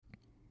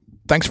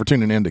Thanks for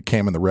tuning in to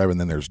Cam and the Rev, and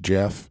then there's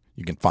Jeff.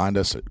 You can find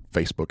us at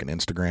Facebook and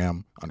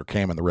Instagram under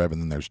Cam and the Rev, and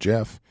then there's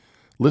Jeff.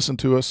 Listen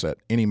to us at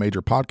any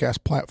major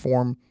podcast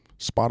platform,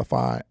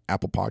 Spotify,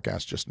 Apple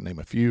Podcasts, just to name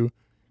a few.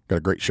 Got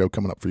a great show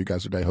coming up for you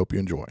guys today. Hope you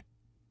enjoy.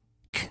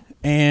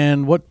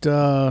 And what's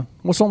on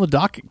the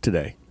docket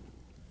today?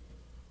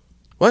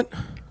 What?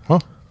 Huh?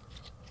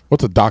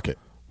 What's a docket?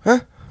 Huh?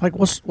 Like,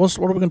 what are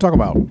we going to talk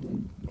about?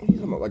 You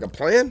talking about like a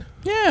plan?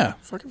 Yeah.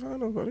 Fucking fine,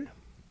 nobody.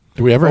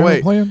 Do we ever have wait,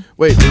 a plan?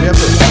 Wait, do we have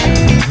to?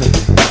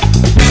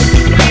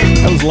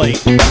 That was late.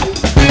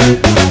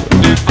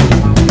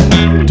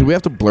 Do we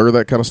have to blur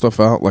that kind of stuff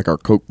out, like our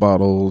Coke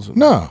bottles?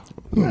 No.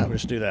 Yeah,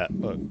 let's do that.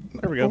 Look,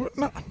 there we go.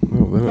 No.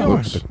 No, We don't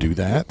have to do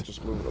that.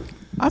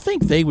 I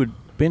think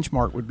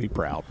Benchmark would be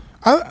proud.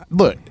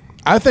 Look,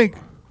 I think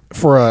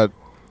for a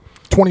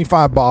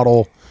 $25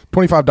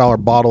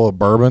 bottle of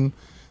bourbon,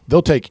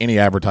 they'll take any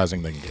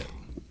advertising they can get.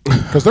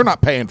 Because they're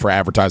not paying for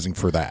advertising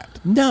for that.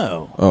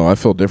 No. Oh, I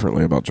feel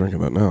differently about drinking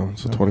that now.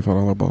 It's a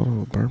 $25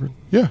 bottle of bourbon.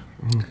 Yeah.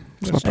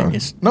 It's not bad.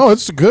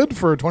 It's good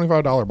for a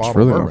 $25 bottle It's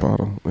really of not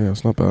bourbon. bottle. Yeah,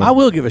 it's not bad. I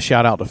will give a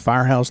shout out to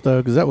Firehouse,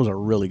 though, because that was a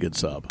really good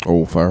sub.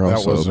 Oh,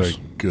 Firehouse That was subs. a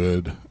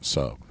good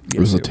sub. It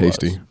was a Yes,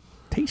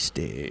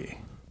 tasty,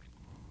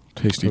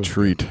 Tasty.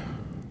 treat. Do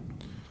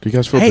you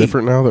guys feel Hey,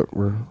 different now that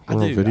we're on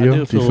video? I do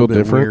you feel bit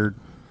different? weird,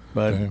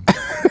 but Okay.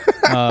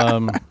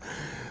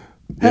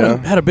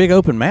 had a big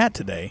open mat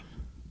today.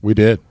 We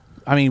did.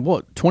 I mean,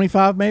 what,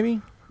 25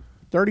 maybe?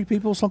 30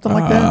 people, something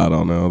like I that?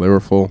 don't know. They were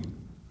full.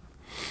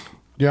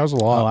 Yeah, it was a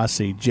lot. Oh, I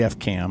see. Jeff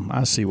Cam.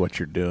 I see what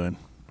you're doing.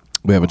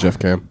 We have a Jeff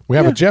Cam. We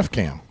have a Jeff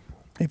Cam.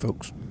 Hey,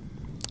 folks.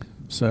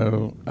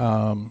 So,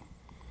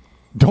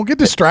 Don't get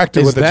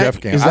distracted with the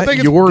Jeff Cam. Is I that think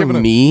it's your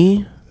giving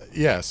knee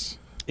yes.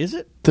 is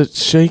it?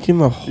 that's shaking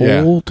the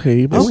whole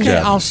table? Okay,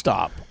 Jeff. I'll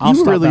stop. I'll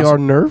You stop really now. are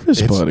nervous,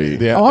 It's- buddy.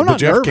 yeah. Oh, I'm the not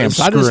Jeff nervous. Cam's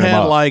I just screwing him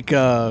had up. like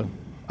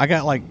I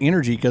got like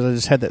energy because I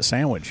just had that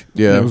sandwich.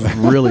 Yeah. It was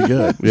really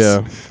good.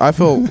 Yeah, I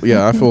feel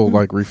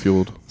like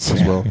refueled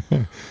as well.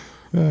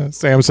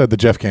 Sam said the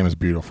Jeff Cam is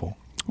beautiful.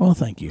 Well,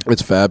 thank you.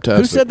 It's fabtastic.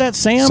 Who said that?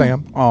 Sam.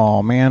 Sam.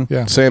 Oh man.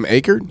 Yeah. Sam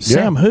Akerd?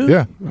 Sam who?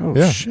 Yeah. Oh,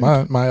 yeah. shit.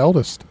 My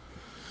eldest.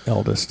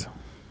 Eldest.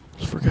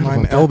 Forgot Mine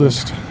about that.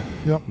 eldest.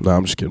 Yep. No,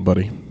 I'm just kidding,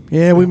 buddy.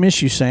 Yeah, we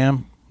miss you,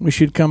 Sam. We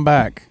should come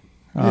back.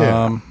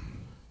 Yeah.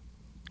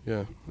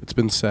 Yeah, it's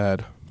been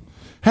sad.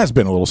 Has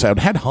been a little sad.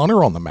 Had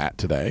Hunter on the mat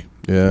today.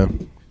 Yeah.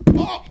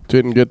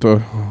 Didn't get to.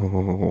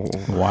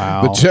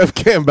 Wow. The Jeff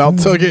Cam about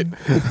took it.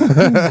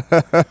 Got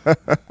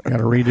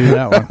to redo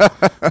that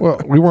one.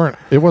 Well,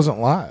 it wasn't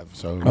live,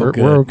 so Good.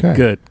 we're okay.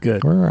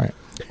 Good. We're all right.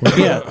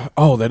 Yeah.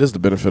 Oh, that is the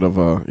benefit of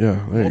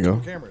yeah. There you go.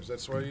 Cameras.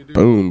 That's why you do.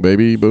 Boom,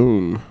 baby,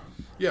 boom.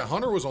 Yeah,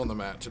 Hunter was on the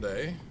mat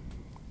today.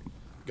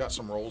 Got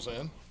some rolls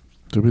in.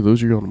 Did we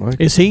lose you on the mic?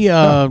 Is he?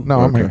 No, I'm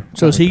okay. here.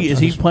 So is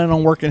he planning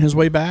on working his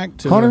way back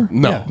to Hunter?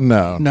 No. Yeah.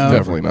 No, No.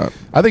 Definitely not.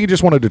 I think he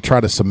just wanted to try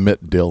to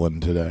submit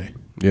Dylan today.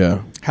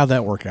 Yeah. How'd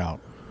that work out?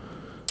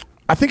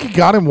 I think he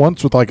got him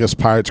once with like this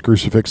Pirates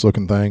crucifix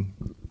looking thing.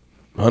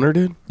 Hunter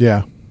did?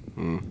 Yeah.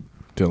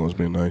 Dylan's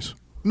being nice.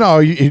 No,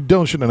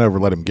 Dylan shouldn't have ever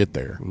let him get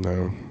there.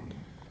 No.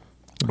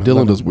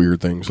 Dylan does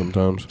weird things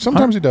sometimes.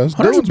 Sometimes he does.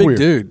 Hunter's Dylan's a big weird.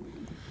 dude.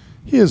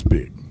 He is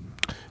big.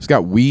 He's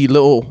got wee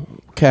little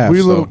calves.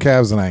 Wee little though.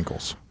 calves and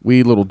ankles.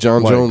 Wee little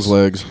John Legs. Jones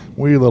legs.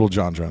 Wee little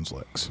John Jones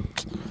legs.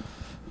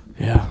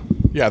 Yeah.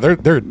 Yeah,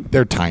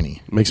 they're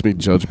tiny. Makes me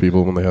judge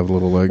people when they have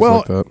little legs Well,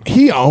 like that.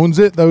 he owns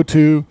it though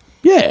too.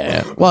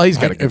 Yeah. Well, he's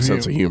got a Like, good if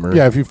sense you- of humor.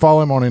 Yeah, if you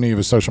follow him on any of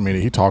his social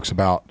media, he talks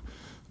about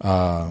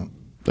I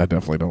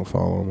definitely don't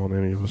follow him on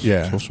any of his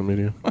Yeah. social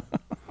media.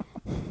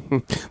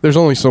 There's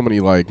only so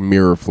many like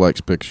mirror flex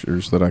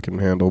pictures that I can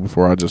handle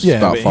before I just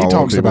stop but following he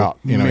talks people. about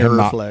him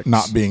Mirror flex.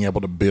 not being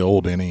able to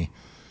build any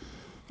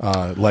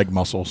leg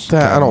muscles.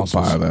 that. I calf don't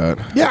muscles. buy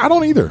that. Yeah, I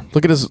don't either.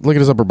 Look at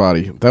his upper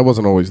body. That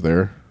wasn't always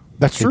there.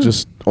 That's He true.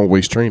 just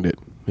always trained it.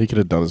 He could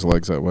have done his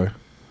legs that way.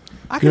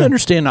 I can Yeah.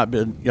 understand not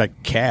building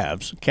like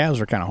calves. Calves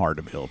are kind of hard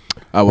to build.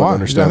 I wouldn't Why?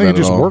 understand I think that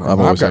you just at all. work on I've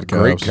them. always I've had got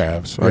great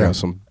calves. I Yeah. got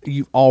some.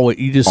 You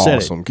just said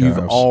Awesome it. You've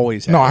calves.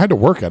 always had No, it. I had to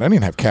work at it. I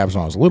didn't have calves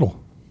when I was little.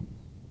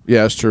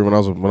 Yeah, it's true. When I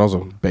was a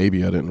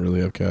baby, I didn't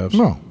really have calves.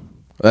 No.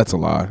 That's a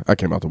lie. I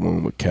came out the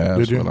womb with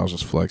calves Did you? when I was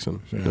just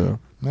flexing. Yeah,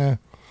 Yeah.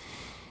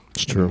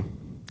 it's true.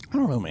 I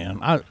don't know, man.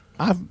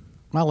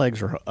 My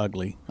legs are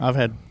ugly.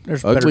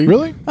 There's Ugly? better,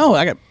 Really?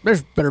 Oh,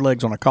 there's better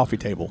legs on a coffee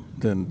table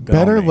than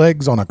Better on me.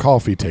 legs on a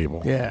coffee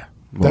table. Yeah.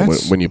 Well,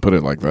 That's- when you put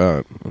it like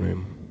that, I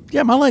mean,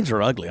 Yeah, my legs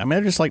are ugly. I mean,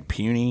 they're just like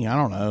puny. I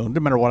don't know. No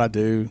matter what I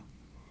do.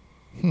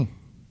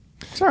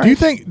 It's all right. Do you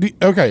think?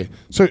 Okay,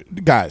 so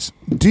guys,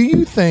 do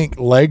you think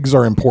legs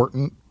are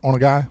important on a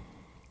guy?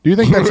 Do you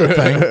think that's a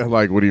thing?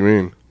 like, what do you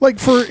mean? Like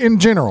for in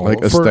general, Like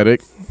for-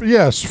 aesthetic?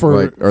 Yes,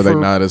 for Like, are they for-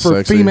 not as for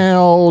sexy?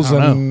 females I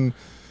don't and.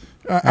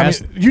 I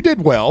mean, you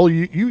did well.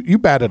 You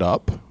batted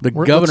up. the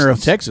governor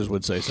of Texas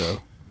would say so.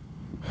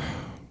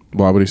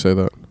 Why would he say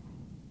that?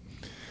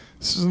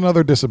 This is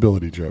another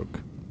disability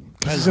joke.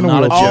 That's in a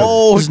not a wheelchair. joke.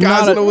 Oh, It's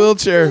not in a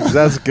wheelchair.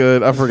 That's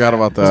good. I forgot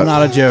about that. It's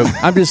not a joke.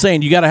 I'm just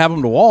saying you got to have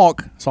them to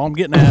walk. That's all I'm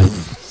getting at.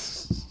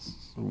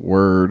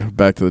 Word.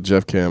 Back to the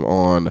Jeff Cam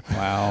on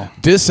Wow.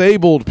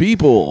 disabled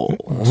people.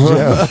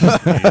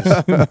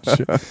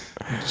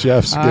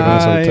 Jeff's giving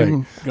us a I'm take.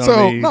 gonna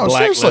So be no,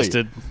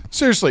 blacklisted.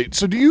 seriously.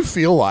 So do you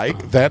feel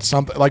like that's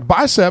something like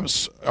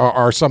biceps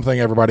are something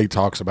everybody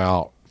talks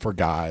about for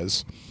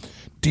guys?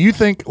 Do you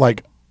think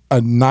like a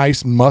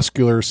nice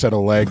muscular set of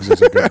legs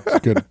is a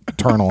good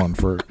turn on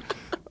for?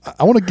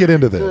 I want to get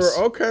into this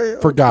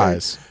for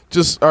guys.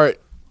 Just all right.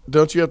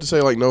 Don't you have to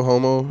say like no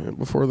homo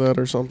before that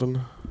or something?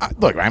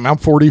 Look, I'm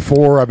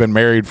 44. I've been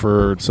married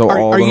for So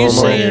all Are the you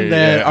homo- saying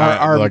that Yeah,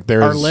 are like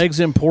there's- legs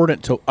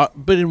important to?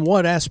 But in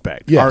what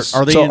aspect? Yes.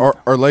 Are they? So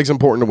are legs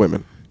important to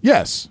women?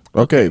 yes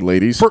Okay,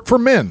 ladies. for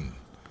men.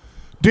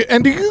 Do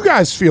you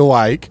guys feel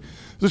like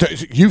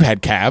you've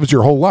had calves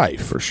your whole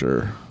life? For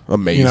sure. You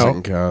Amazing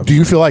know, calves. do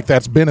you feel like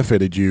that's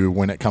benefited you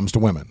when it comes to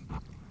women?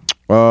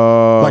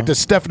 Like, does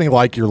Stephanie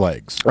like your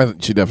legs?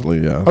 she definitely,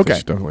 yeah. I think Okay.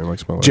 She definitely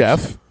likes my legs.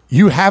 Jeff,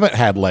 you haven't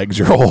had legs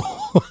your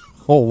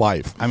whole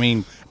life, I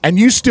mean, and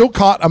you still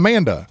caught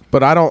Amanda.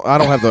 But I don't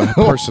have the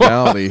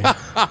personality.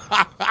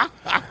 I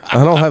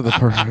don't have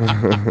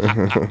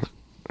the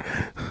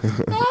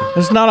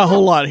there's not a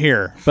whole lot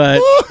here,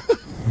 but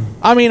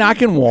I mean, I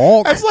can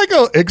walk. That's like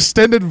a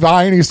extended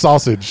Viney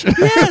sausage.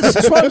 Yes,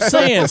 that's what I'm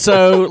saying.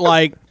 So,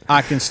 like,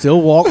 I can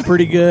still walk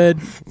pretty good.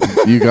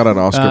 You got an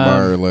Oscar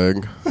Mayer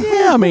leg.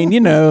 Yeah, I mean, you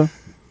know,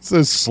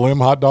 Says slim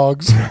hot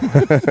dogs.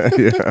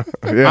 Yeah.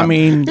 I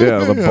mean, Yeah,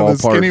 the the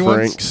skinny ballpark ones.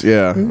 Franks.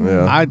 Yeah,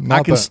 yeah. I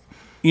Not can, the-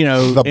 you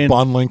know, The in,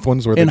 bun length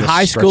ones where they in just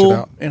high stretch it school,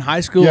 out.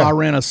 Yeah. I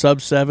ran a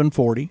sub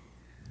 740.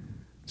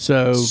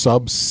 So,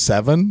 Sub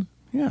 7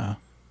 yeah,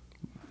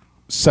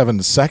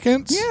 7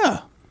 seconds. yeah,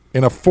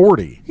 In a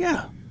 40.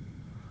 yeah.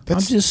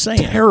 That's I'm just saying.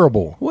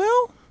 terrible.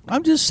 Well,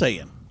 I'm just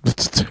saying.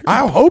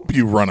 I hope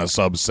you run a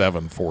sub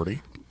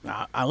 740.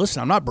 I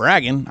listen. I'm not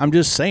bragging. I'm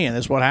just saying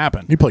that's what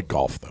happened. You play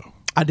golf though.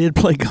 I did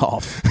play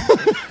golf.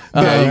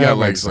 Yeah, you that got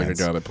makes legs like a sense.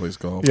 guy that plays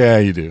golf. Yeah,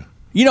 you do.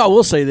 You know, I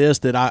will say this: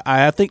 that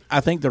I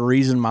think the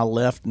reason my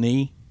left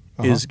knee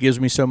gives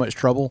me so much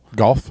trouble.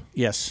 Golf?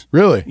 Yes.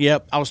 Really?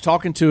 Yep. I was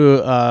talking to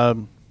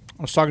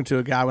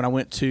a guy when I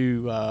went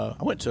to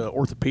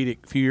orthopedic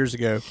a few years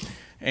ago,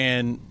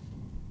 and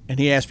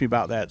he asked me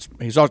about that.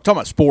 He's talking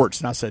about sports,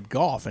 and I said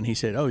golf, and he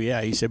said, "Oh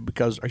yeah." He said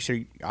because I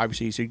said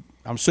obviously he said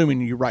I'm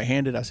assuming you're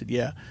right-handed. I said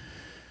yeah,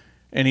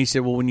 and he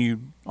said, well, when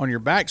you on your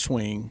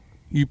backswing,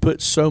 you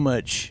put so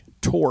much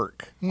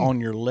torque on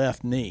your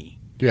left knee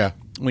Yeah.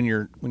 when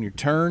you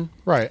turn.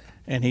 Right.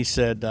 And he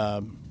said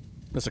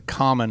that's a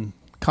common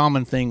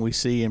thing we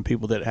see in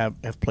people that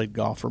have played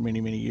golf for many,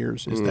 many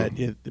years is that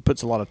it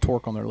puts a lot of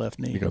torque on their left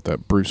knee. You got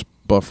that Bruce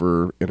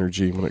Buffer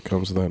energy when it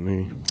comes to that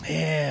knee.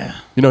 Yeah.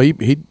 You know, he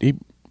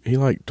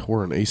like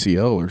tore an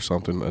ACL or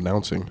something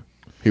announcing.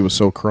 He was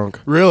so crunk.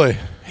 Really?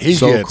 He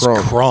So gets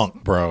crunk.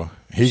 crunk, bro.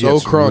 He So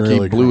gets crunk,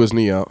 really he blew crunk. his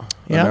knee out.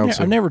 Yeah,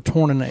 announcing. I've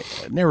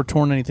never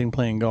torn anything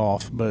playing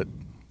golf, but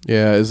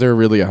Yeah, is there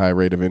really a high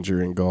rate of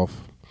injury in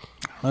golf?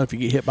 I don't know if you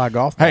get hit by a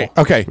golf ball. Hey,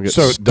 okay. We get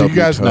So do stubbed you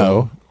your guys toe.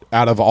 know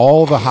out of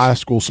all the high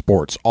school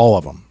sports, all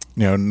of them,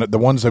 you know, the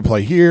ones that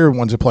play here,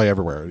 ones that play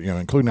everywhere, you know,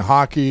 including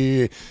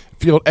hockey,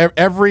 field,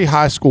 every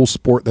high school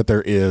sport that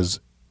there is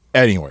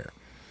anywhere.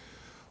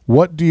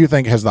 What do you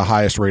think has the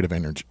highest rate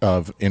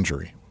of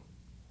injury?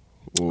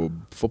 Well,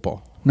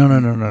 football. No.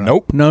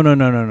 Nope.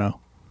 No.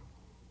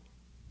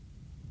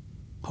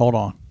 Hold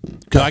on.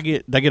 Did I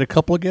get a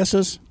couple of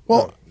guesses?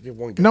 Well, Give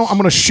one guess. no, I'm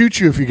going to shoot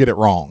you if you get it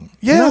wrong.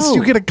 Yes, No.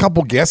 you get a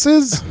couple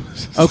guesses.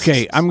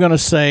 Okay, I'm going to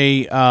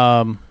say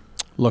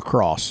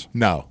lacrosse.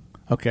 No,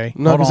 Okay.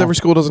 No, hold because on. every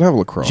school doesn't have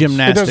lacrosse. it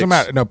Gymnastics. doesn't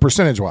matter. No,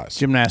 percentage wise.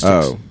 Gymnastics.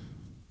 Oh.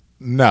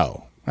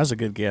 No, That's a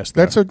good guess.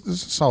 Though. that's a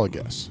solid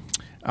guess.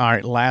 All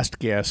right, last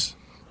guess.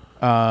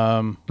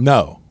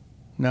 No,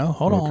 No,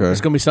 hold on. Okay.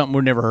 It's going to be something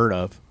we've never heard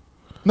of.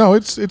 no,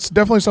 it's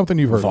definitely something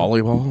you've heard. of.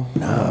 Volleyball?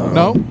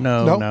 No,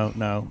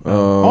 No.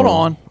 Hold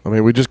on. I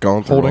mean, we just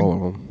gone through Holding. all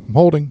of them. I'm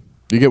holding.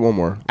 You get one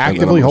more. and then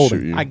Actively I'm gonna holding.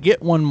 shoot you. I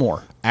get one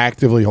more.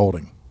 Actively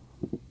holding.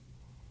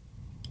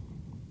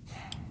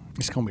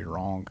 It's going to be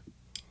wrong.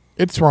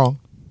 It's wrong.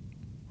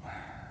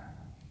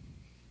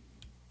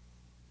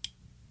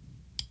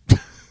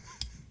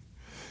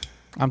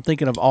 I'm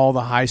thinking of all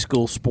the high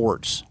school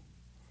sports.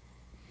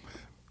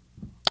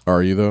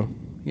 Are you, though?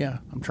 Yeah,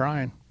 I'm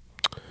trying.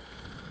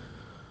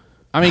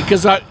 I mean,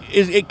 because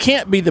it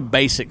can't be the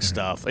basic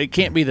stuff. It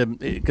can't be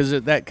because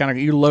that kind of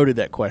you loaded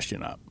that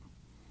question up.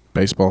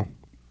 Baseball?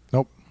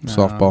 Nope.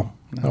 Softball?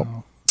 Nope.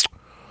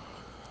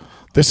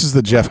 This is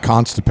the Jeff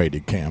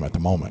constipated cam at the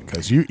moment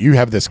because you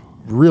have this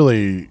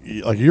really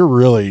like you're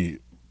really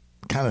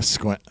kind of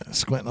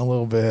squinting a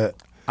little bit.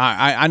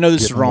 I know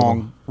this is Getting a little-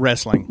 wrong.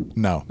 Wrestling.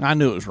 No. I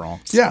knew it was wrong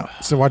Yeah.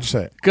 So why'd you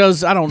say it?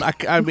 because I don't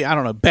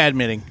know. Bad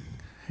admitting.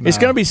 It's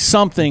going to be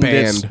something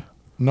that's Band.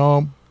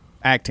 No.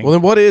 acting. Well,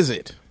 then what is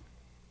it?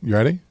 You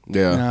ready?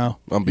 Yeah. No.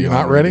 I'm You're beyond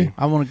not ready?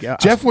 I want to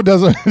get Jeff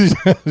doesn't.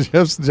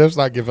 Jeff's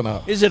not giving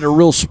up. Is it a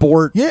real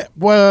sport? Yeah.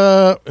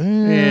 Well.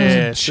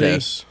 Yeah. see.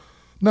 Chess.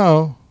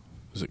 No.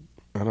 Is it?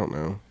 I don't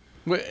know.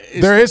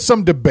 There is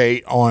some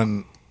debate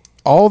on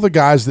all the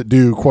guys that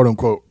do quote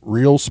unquote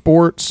real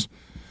sports.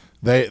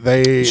 They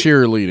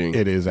Cheerleading.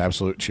 It is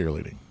absolute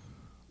cheerleading.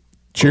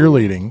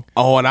 Cheerleading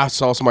Oh, and I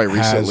saw somebody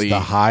has recently. the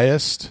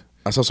highest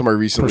I saw somebody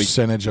recently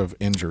percentage of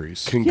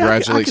injuries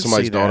congratulate could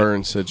somebody's see that. daughter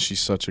and said she's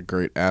such a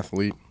great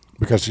athlete.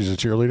 because she's a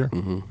cheerleader.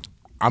 Mm-hmm.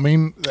 I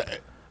mean,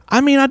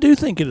 I do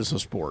think it is a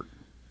sport.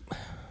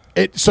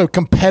 so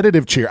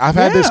competitive cheer. I've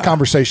had this Yeah.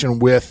 conversation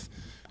with.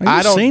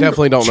 I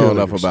definitely don't know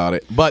enough cheerleaders. about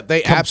it, but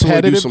they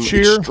absolutely do Competitive some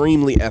cheer?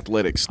 extremely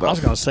athletic stuff. I was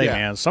going to say, Yeah.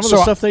 man, some of So,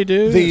 the stuff they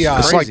do the, is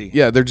it's Like, crazy.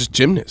 yeah, they're just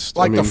gymnasts.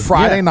 Like I mean, the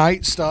Friday yeah.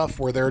 night stuff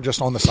where they're just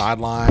on the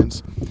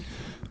sidelines.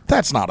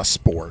 That's not a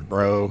sport,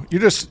 bro.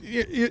 You're just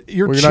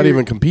you're Well, you're not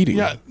even competing.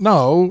 Yeah,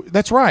 no,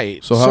 that's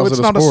right. So how's it's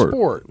it not a sport? a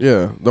sport.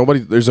 Yeah, nobody.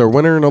 There's a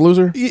winner and a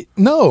loser.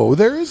 No,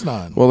 there is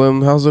none. Well,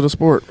 then how's it a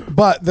sport?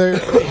 But there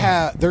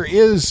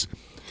is.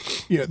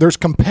 There's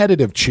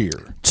competitive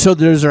cheer. So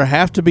does there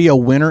have to be a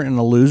winner and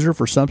a loser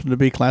for something to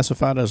be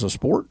classified as a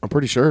sport? I'm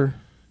pretty sure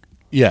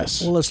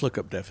Yes. Well, let's look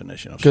up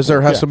definition of because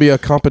sport. there has to be a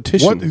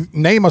competition. What?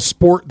 Name a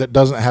sport that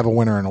doesn't have a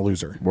winner and a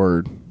loser.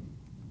 Word?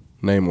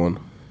 Name one.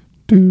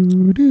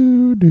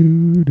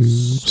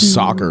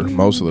 Soccer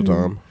most of the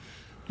time.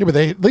 Yeah, but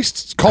they at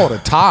least call it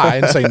a tie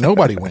and say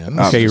nobody wins.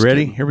 Okay, you just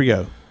ready? Here we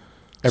go.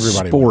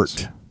 Everybody Sport.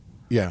 wins.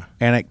 Yeah.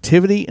 An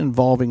activity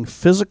involving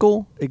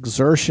physical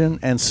exertion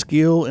and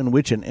skill in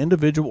which an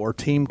individual or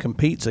team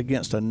competes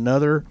against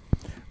another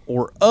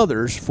or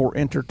others for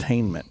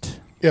entertainment.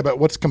 Yeah, but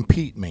what's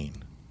compete mean?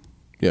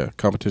 Yeah,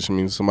 competition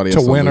means somebody To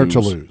has win to or to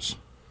lose. lose?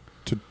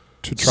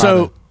 To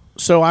try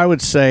So I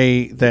would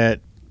say that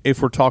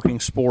if we're talking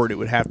sport, it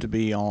would have to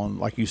be on,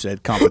 like you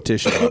said,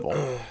 competition level,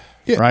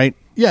 Yeah. right?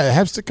 Yeah, it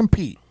has to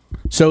compete.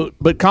 So,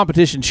 but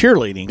competition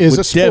cheerleading Is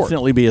would a sport.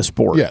 definitely be a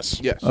sport. Yes.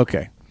 Yes.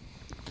 Okay.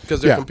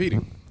 Because they're Yeah.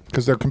 competing.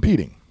 Because they're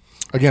competing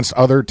against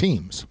other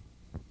teams.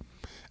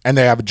 And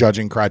they have a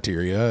judging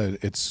criteria.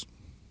 It's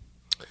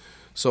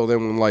So then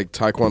when like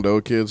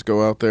Taekwondo kids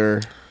go out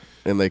there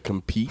and they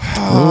compete,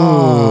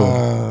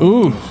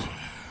 Ooh.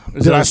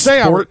 Is did it I a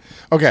say sport?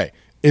 okay,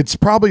 it's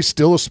probably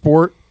still a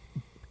sport.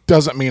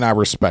 Doesn't mean I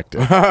respect it.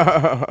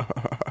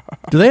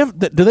 Do they have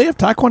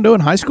Taekwondo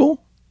in high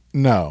school?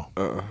 No.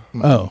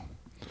 Oh.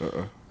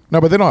 No,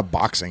 but they don't have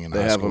boxing in they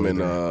high have school.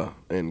 them either.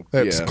 in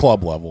That's yeah,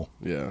 club level.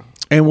 yeah.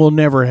 And we'll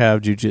never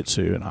have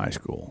jiu-jitsu in high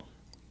school.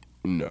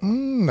 No,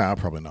 No,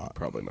 probably not.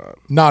 probably not.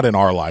 Not in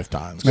our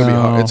lifetimes. It's,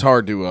 No. it's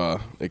hard to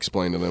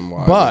explain to them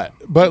why. But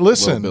little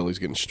listen, Billy's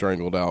getting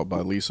strangled out by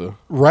Lisa.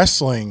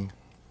 wrestling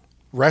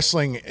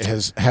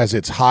has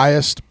its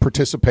highest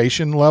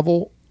participation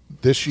level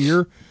this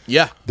year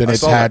Yeah, than I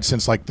it's saw had that.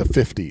 since like the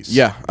 50s.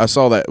 Yeah, I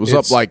saw that. It was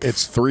It's- up like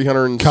it's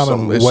 300 and coming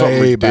something. It's something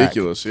way back.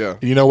 ridiculous. Yeah,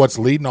 You know what's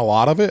leading a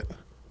lot of it?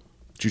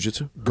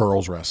 jiu-jitsu.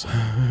 Girls wrestling.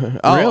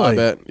 Oh, I Really?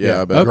 bet.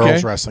 Yeah, I bet. Okay.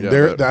 Girls wrestling. Yeah, I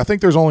There, bet. I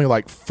think there's only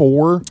like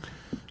four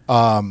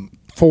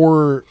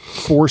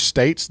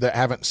states that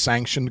haven't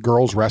sanctioned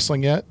girls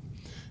wrestling yet,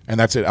 and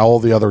that's it. All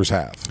the others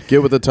have.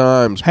 Get with the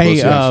times. Hey,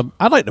 pussy.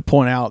 I'd like to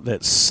point out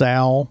that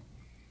Sal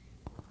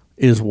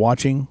is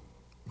watching,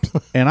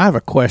 and I have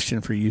a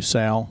question for you,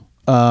 Sal.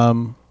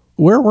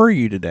 Where were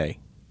you today?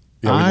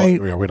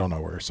 Yeah, we don't know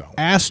where. So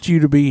Asked you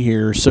to be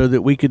here so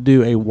that we could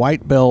do a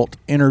white belt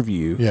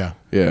interview, yeah,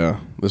 yeah,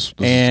 this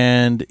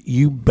and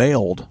you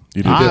bailed.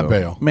 you you did did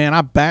bail. Man,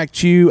 I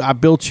backed you. I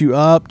built you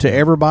up to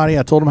everybody.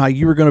 I told them how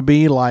you were going to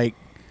be like,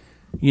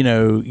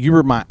 you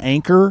were my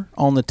anchor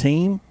on the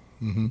team,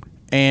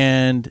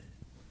 and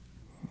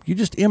you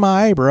just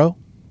MIA, bro.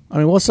 I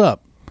mean, what's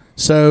up?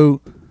 So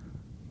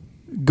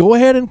go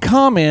ahead and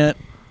comment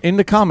in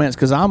the comments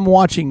because I'm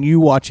watching you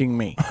watching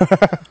me.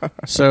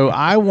 So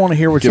I want to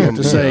hear what you Give have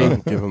him to say. the,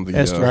 give him the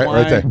as to Right, why-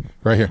 right there,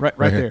 right here,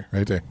 Right here, there.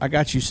 right there. I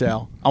got you,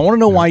 Sal. I want to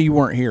know why you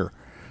weren't here.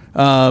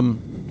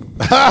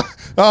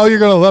 Oh, you're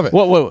gonna love it.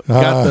 What?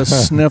 Got the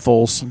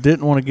sniffles.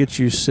 Didn't want to get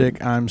you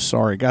sick. I'm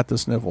sorry. Got the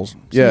sniffles.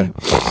 yeah.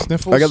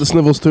 Sniffles. I got the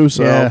sniffles too.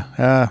 So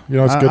Yeah. You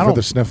know what's I good for don't-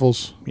 the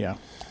sniffles? Yeah.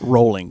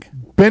 Rolling.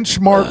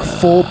 Benchmark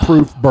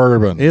foolproof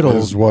bourbon It'll-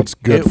 is what's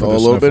good it- for throw the a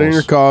little bit in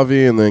your sniffles.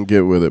 coffee and then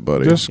get with it,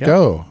 buddy. Just Yeah.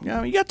 go.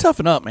 Yeah, you got to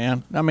toughen up,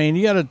 man. I mean,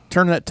 you got to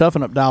turn that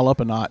toughen up dial up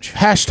a notch.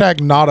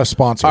 Hashtag not a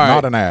sponsor, All right.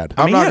 not an ad.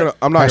 I'm mean, not yeah. gonna.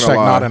 I'm not Hashtag gonna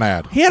lie. not an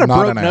ad. He had a Not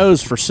broke an ad.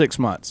 nose for 6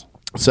 months.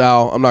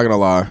 Sal, I'm not gonna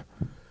lie.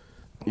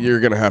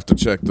 You're gonna have to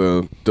check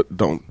the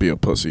 "don't be a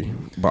pussy"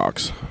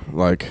 box.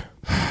 Like,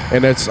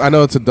 and I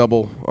know it's a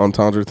double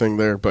entendre thing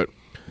there, but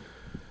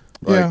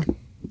like,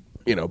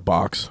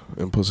 box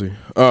and pussy.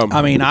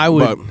 I mean, I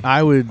would but-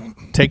 I would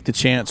take the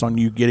chance on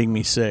you getting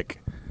me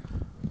sick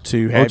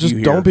to have just you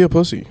here. don't be a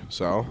pussy,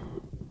 Sal.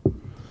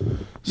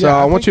 Sal, Yeah,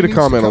 I I want think you he to needs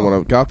to comment on come.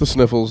 when I got the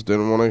sniffles.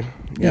 Didn't want to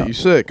Yeah. get you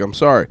sick. I'm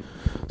sorry,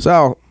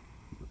 Sal.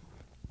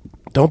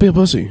 Don't be a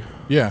pussy.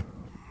 Yeah.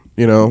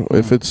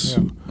 If it's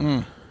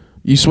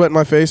you sweat in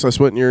my face, I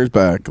sweat in yours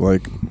back.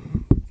 Like,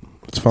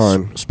 it's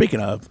fine. Speaking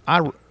of,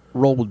 I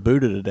rolled with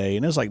Buddha today,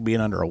 and it's like being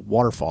under a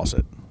water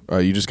faucet.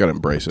 You just gotta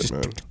embrace it,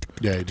 man.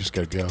 Yeah, you just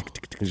gotta go.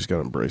 You just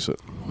gotta embrace it.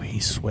 Oh, he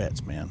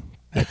sweats, man.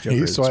 That He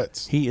Joker is-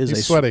 sweats. He is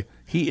He's sweaty.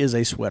 He is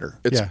a sweater.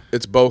 It's Yeah.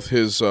 it's both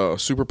his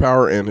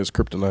superpower and his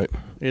kryptonite.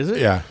 Is it?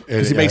 Yeah.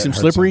 Because he Yeah, makes it him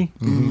hurts slippery.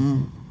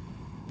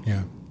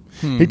 Yeah.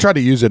 He tried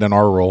to use it in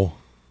our role.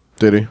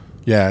 Did he?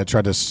 Yeah, it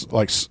tried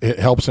to it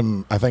helps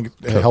him. I think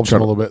it helps Try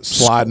him a to little bit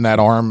sliding that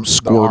arm,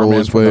 Squirtle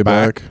his way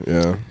back.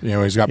 Yeah. You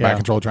know, he's got back Yeah.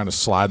 control, trying to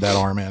slide that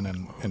arm in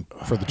and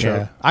for the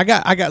choke.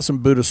 Yeah. I got some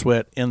Buddha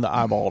sweat in the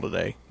eyeball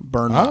today.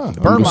 Burned Ah, my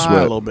Buddha eye sweat.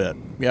 a little bit.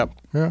 Yep.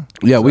 Yeah,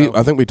 Yeah, So-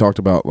 I think we talked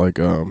about like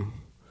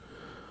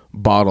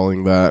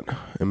bottling that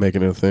and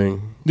making it a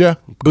thing. yeah.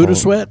 Buddha Called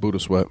sweat? Buddha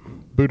sweat.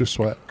 Buddha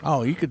sweat.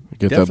 Oh, you could Get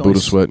that definitely Buddha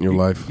sweat in your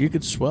life. You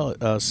could sell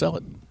it,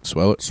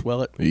 Swell it.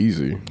 swell it.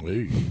 Easy.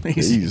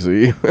 Easy.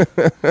 Easy.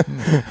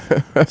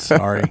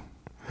 Sorry,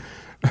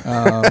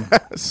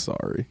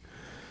 Sorry.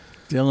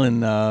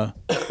 Dylan.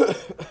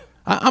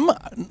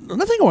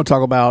 Another thing I want to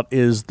talk about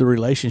is the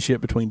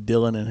relationship between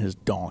Dylan and his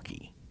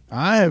donkey.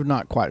 I have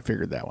not quite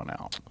figured that one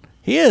out.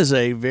 He has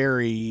a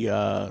very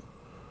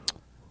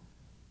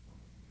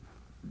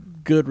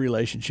good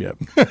relationship.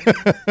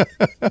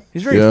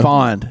 He's very Yeah.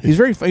 fond.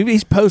 He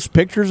posts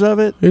pictures of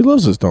it. He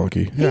loves his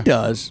donkey. He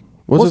does.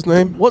 What's his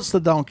name? What's the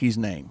donkey's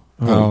name?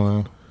 I don't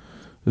know.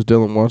 Is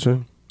Dylan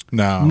watching?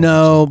 No,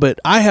 No, but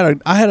I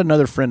had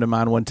another friend of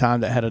mine one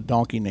time that had a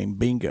donkey named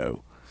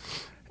Bingo,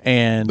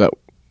 and That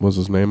was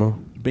his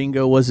name.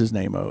 Bingo was his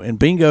name. And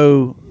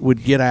Bingo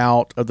would get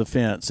out of the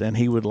fence and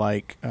he would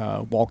like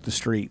walk the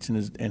streets,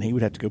 and he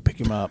would have to go pick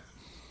him up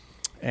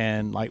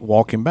and like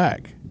walk him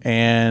back.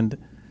 And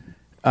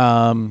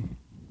after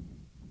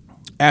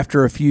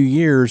a few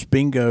years,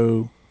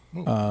 Bingo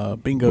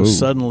Ooh.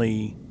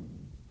 suddenly.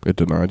 It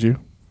denied you.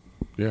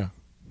 Yeah.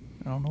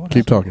 I don't know what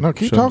Keep talking. No,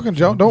 keep Shut talking, up.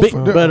 Joe.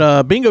 Don't.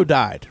 But Bingo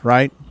died,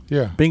 right?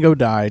 yeah. Bingo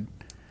died,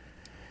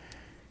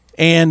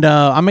 and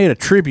I made a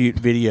tribute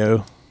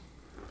video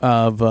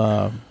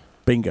of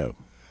Bingo,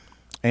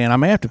 and I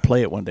may have to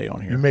play it one day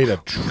on here. You made a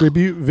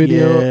tribute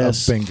video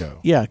Yes. of Bingo.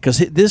 Yeah, because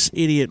this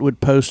idiot would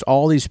post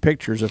all these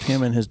pictures of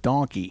him and his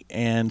donkey,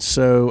 and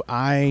so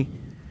I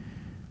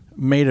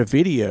made a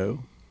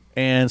video,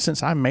 and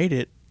since I made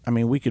it, I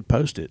mean, we could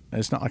post it.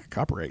 It's not like a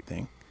copyright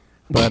thing,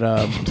 but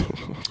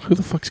Who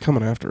the fuck's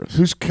coming after us?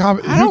 Who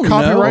don't know.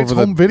 copyrights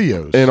Over the- home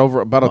videos? And over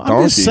about a donkey.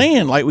 I'm just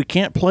saying, like, we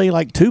can't play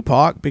like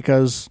Tupac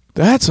because.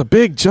 That's a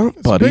big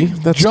jump, buddy. Big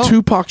That's jump.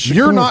 Tupac Shakur.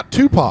 You're not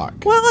Tupac.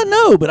 Well, I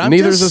know, but I'm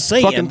Neither's just a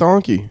saying. fucking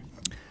donkey.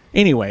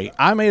 Anyway,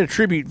 I made a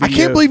tribute I video.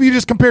 can't believe you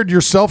just compared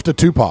yourself to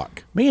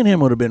Tupac. Me and him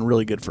would have been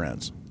really good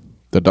friends.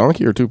 The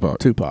donkey or Tupac?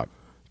 Tupac.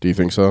 Do you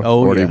think so?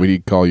 Oh, or yeah. would he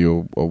call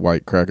you a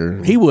white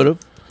cracker? He would have,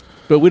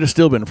 but we'd have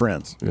still been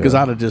friends because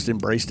Yeah. I'd have just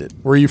embraced it.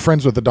 Were you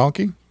friends with the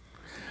donkey?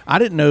 I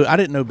didn't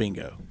know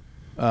Bingo,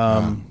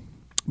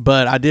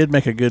 but I did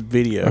make a good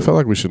video. I feel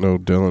like we should know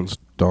Dylan's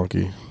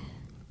donkey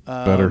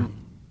better.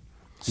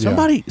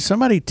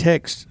 Somebody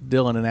text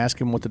Dylan and ask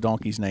him what the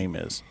donkey's name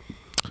is.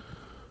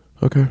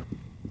 Okay.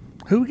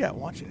 Who we got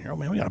watching here? Oh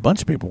man, we got a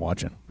bunch of people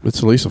watching. It's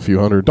at least a few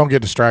hundred. Don't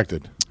get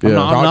distracted.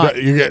 Yeah. I'm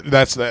not. You get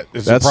that's the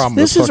That's- problem.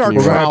 This with is our fucking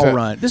We're gonna trial have to-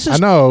 run. This is I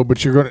know,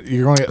 but you're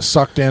gonna get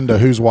sucked into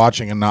who's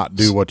watching and not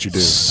do what you do.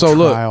 So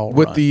Trial look,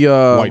 with run. the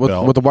White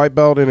belt. with the white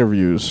belt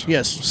interviews.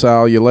 Yes.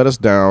 Sal, you let us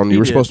down. You You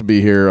were did. supposed to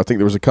be here. I think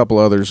there was a couple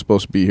others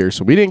supposed to be here,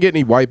 so we didn't get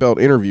any white belt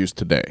interviews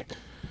today.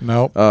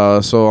 Nope.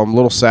 So I'm a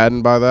little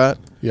saddened by that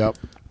Yep.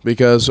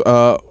 because,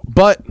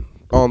 but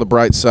on the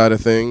bright side of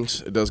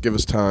things, it does give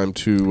us time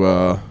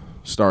to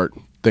start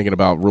thinking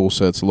about rule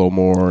sets a little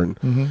more,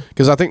 and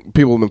because I think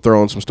people have been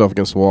throwing some stuff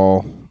against the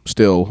wall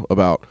still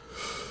about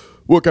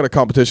what kind of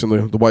competition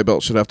the white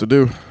belt should have to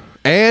do.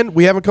 And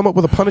we haven't come up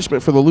with a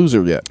punishment for the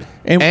loser yet.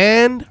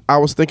 And I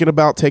was thinking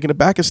about taking it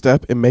back a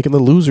step and making the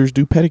losers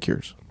do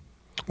pedicures.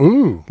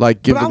 Ooh.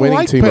 Like give But the I winning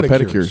like team pedicures.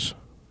 a pedicures.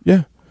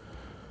 Yeah.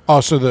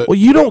 Oh, so the Well,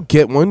 you don't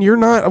get one. You're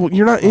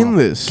not in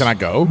this. can I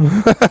go?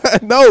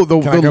 No, the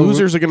I go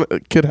losers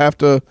could have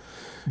to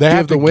They give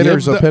have the to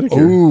winners give a pedicure.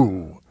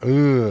 Ooh.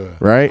 Ugh.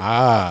 Right?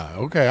 Ah.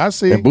 Okay. I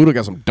see. And Buddha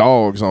got some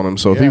dogs on him,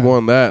 so if he Yeah.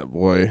 won that,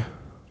 boy.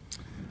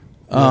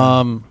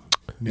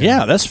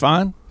 Yeah, that's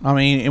fine. I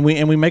mean, and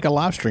we make a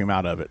live stream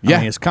out of it. Yeah. I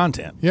mean, it's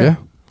content. Yeah.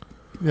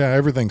 Yeah.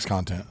 Everything's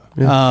content.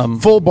 Um,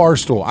 Full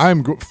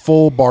barstool.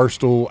 Full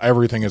barstool.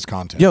 Everything is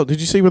content. Yo, did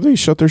you see where they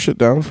shut their shit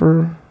down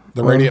for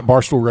The radio,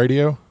 barstool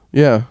radio.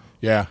 Yeah.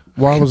 Yeah.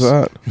 Why was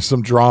that?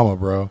 Some drama,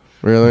 bro.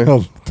 Really?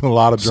 A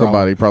lot of drama.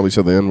 Somebody probably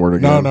said the N word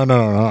again.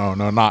 No,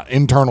 not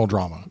internal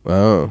drama.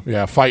 Oh.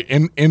 Yeah,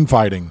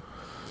 infighting.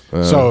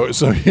 So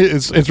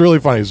it's really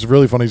funny. It's a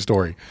really funny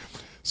story.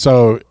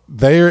 So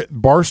their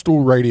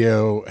Barstool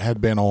Radio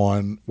had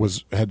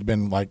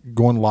been like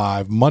going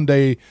live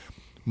Monday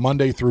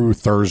through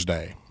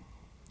Thursday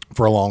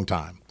for a long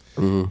time.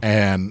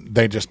 And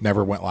they just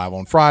never went live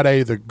on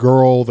Friday. The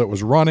girl that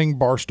was running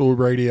Barstool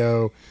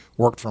Radio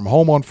worked from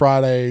home on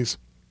Fridays.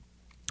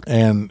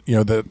 And you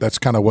know that's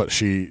kind of what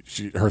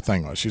her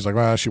thing was. She's like,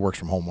 well, she works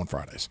from home on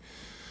Fridays.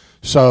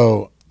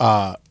 So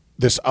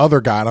this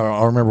other guy, I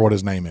don't remember what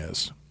his name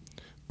is,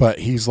 but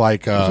he's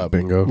like a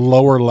Bingo?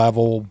 lower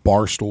level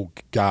Barstool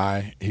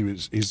guy.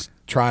 He's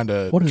trying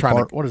to what is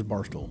trying to what is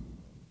Barstool?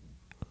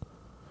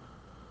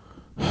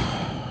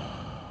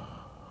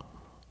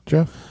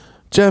 Jeff,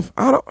 Jeff,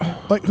 I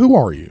don't. like, who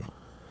are you?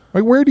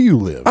 Like, where do you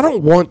live? I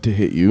don't want to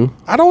hit you.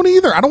 I don't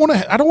either. I don't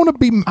want to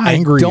be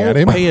angry I at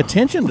him. don't pay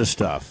attention to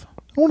stuff.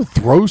 I don't want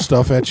to throw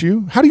stuff at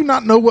you. How do you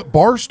not know what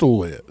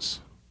Barstool is?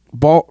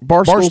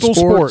 Barstool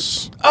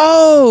Sports.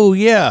 Oh,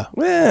 yeah.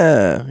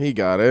 Yeah, he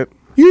got it.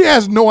 He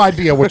has no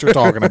idea what you're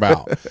talking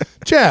about.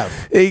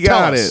 Jeff, He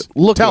got tell us. it.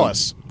 Look Tell him.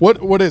 us.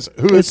 What is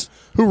it?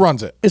 Who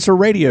runs it? It's a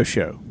radio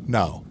show.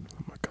 No.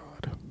 Oh my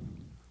god.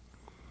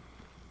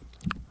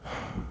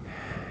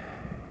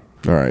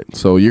 All right,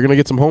 so you're gonna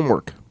get some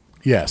homework,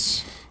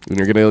 Yes. and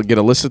you're gonna get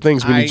a list of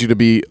things we I- need you to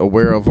be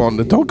aware of.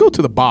 Don't go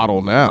to the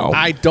bottle now.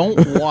 I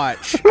don't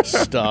watch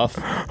stuff.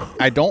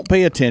 I don't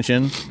pay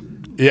attention.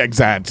 Yeah,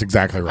 that's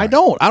exactly right. I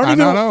don't even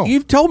know.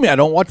 You've told me I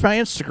don't watch my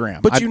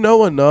Instagram. but you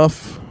know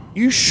enough.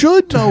 you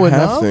should know have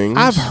enough. things.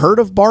 I've heard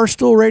of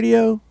Barstool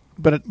Radio,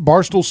 but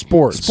Barstool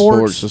Sports.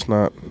 Sports is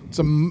not.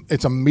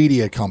 It's a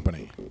media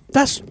company.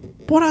 that's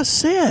what I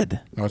said.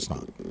 No, it's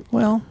not.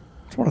 Well,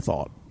 that's what I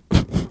thought.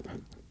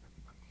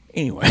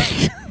 Anyway.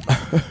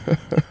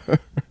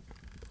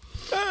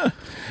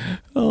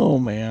 Oh,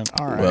 man.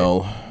 All right.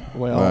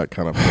 Well, that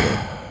kind of.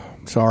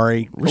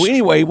 Sorry. Well,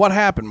 anyway, what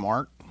happened,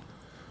 Mark?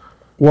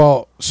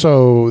 Well,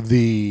 so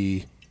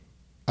this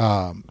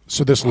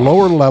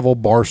lower level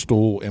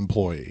Barstool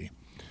employee,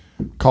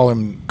 call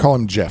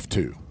him Jeff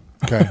 2.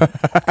 Okay,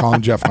 call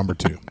him Jeff number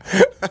 2.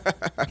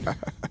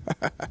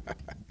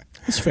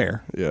 It's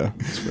fair. Yeah,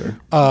 it's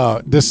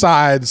fair.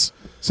 Decides,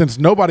 since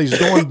nobody's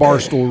doing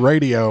Barstool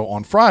Radio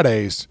on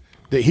Fridays,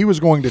 that he was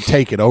going to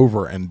take it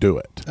over and do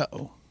it.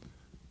 Uh-oh.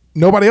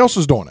 Nobody else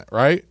is doing it,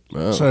 right?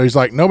 Oh. So he's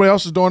like, nobody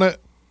else is doing it.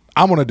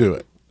 I'm going to do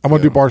it. I'm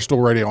going to do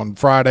Barstool Radio on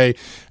Friday,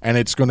 and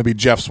it's going to be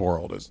Jeff's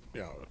World.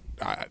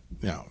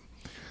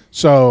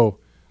 So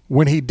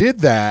when he did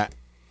that,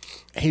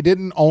 he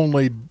didn't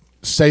only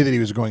say that he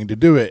was going to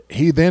do it.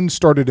 He then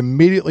started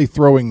immediately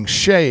throwing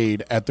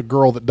shade at the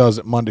girl that does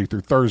it Monday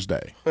through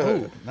Thursday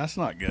Oh, that's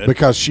not good.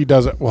 because she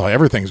does it. Well,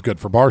 everything's good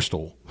for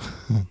Barstool.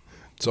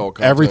 It's all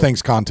content.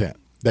 Everything's content.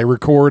 They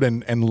record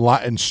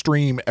and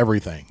stream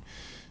everything.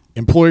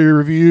 Employee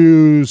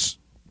reviews,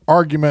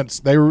 arguments.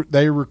 They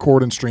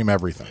record and stream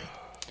everything,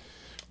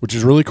 which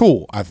is really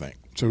cool, I think.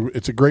 So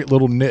it's a great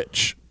little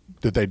niche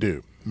that they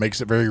do.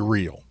 Makes it very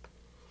real.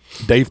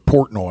 Dave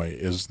Portnoy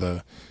is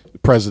the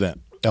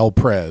president, El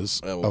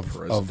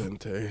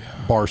Presidente.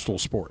 Barstool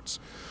Sports.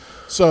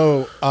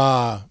 So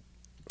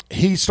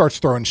he starts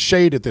throwing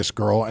shade at this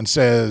girl and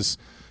says,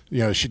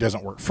 she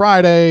doesn't work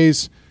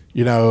Fridays.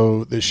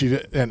 That she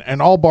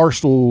and all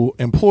Barstool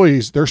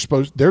employees,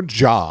 their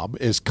job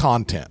is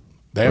content.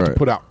 They have to Right.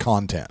 put out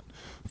content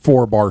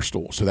for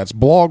Barstool. So that's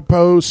blog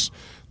posts,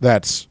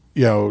 that's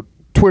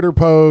Twitter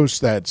posts,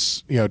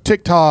 that's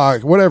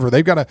TikTok, whatever.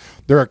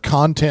 They're a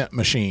content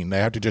machine. They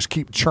have to just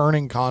keep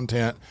churning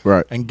content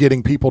Right. and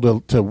getting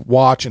people to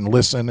watch and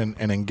listen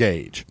and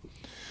engage.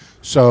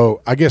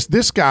 So I guess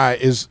this guy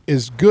is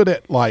good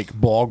at like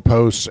blog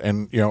posts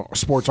and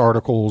sports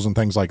articles and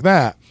things like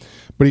that,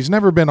 but he's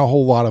never been a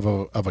whole lot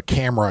of a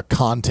camera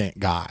content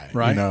guy,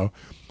 Right.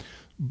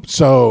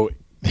 So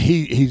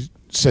he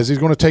says he's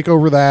going to take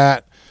over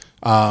that.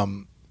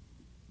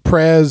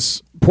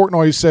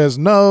 Portnoy says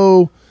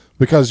no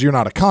because you're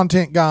not a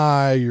content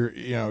guy.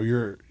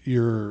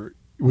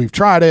 We've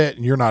tried it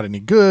and you're not any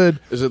good.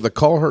 Is it the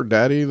Call Her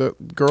Daddy,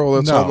 that girl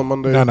that's on the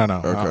Monday?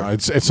 No. Okay.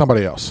 It's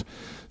somebody else.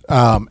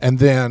 And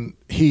then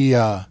he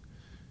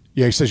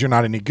says you're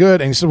not any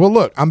good. And he said, well,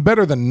 look, I'm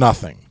better than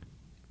nothing.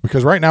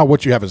 Because right now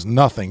what you have is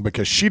nothing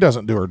because she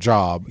doesn't do her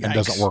job and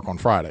doesn't work on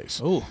Fridays.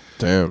 Oh,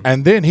 Damn.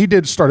 And then he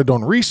started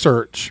doing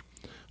research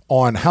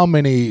on how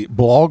many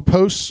blog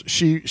posts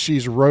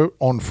she's wrote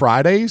on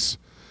Fridays.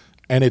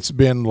 And it's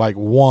been like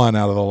one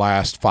out of the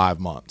last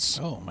 5 months.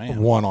 Oh, man.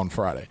 One on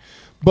Friday.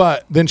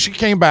 But then she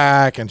came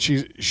back and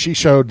she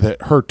showed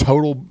that her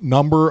total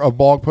number of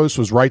blog posts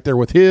was right there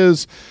with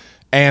his.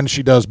 And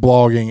she does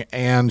blogging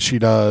and she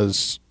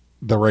does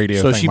the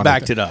radio So thing. she Monday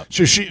backed thing. it up.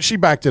 She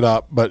backed it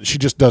up, but she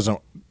just doesn't.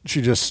 She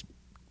just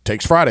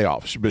takes Friday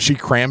off. But she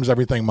crams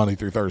everything Monday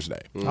through Thursday.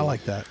 I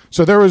like that.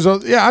 So there was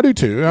I do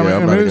too.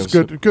 I'm not it's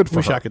against good for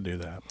Wish her. I could do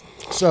that.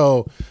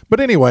 So, but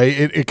anyway,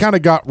 it kind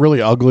of got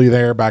really ugly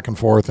there, back and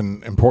forth,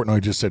 and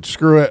Portnoy just said,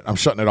 "Screw it, I'm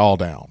shutting it all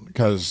down,"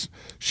 because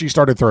she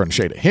started throwing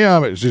shade at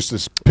him. It was just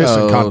this pissing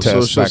So contest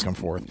it's just back and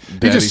forth.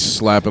 daddy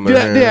slapping their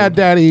hand. Yeah,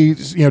 daddy,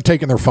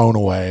 taking their phone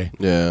away.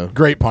 Yeah.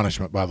 Great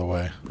punishment, by the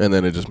way. And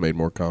then it just made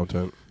more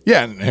content.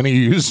 Yeah, and he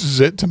uses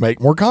it to make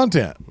more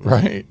content,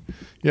 right?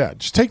 Yeah,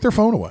 just take their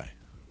phone away.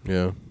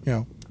 Yeah.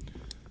 That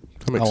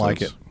That makes I like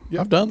sense. it.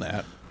 I've done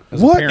that.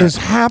 as a What parent. is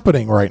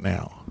happening right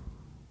now?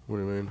 What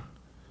do you mean?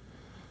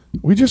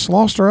 We just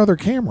lost our other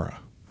camera.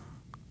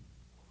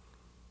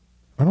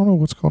 I don't know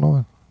what's going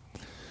on.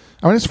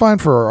 I mean, it's fine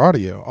for our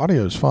audio.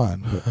 Audio is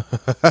fine.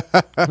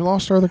 But we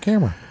lost our other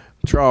camera.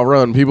 Trial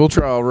run, people.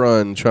 Trial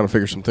run. Trying to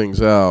figure some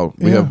things out.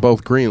 We Yeah. have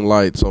both green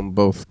lights on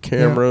both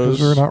cameras.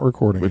 'cause we're not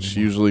recording. Which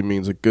anymore. usually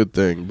means a good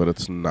thing, but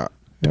it's not.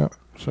 Yeah.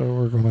 So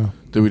we're gonna.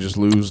 Did we just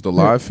lose the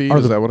live feed? Are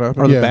Is the- that what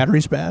happened? Are Yeah. the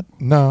batteries bad?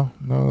 No,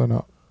 they're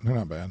not. They're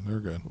not bad. They're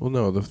good. Well,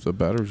 no, if the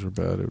batteries are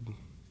bad,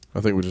 I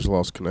think we just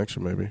lost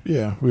connection, maybe.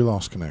 Yeah, we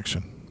lost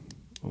connection.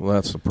 Well,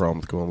 that's the problem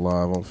with going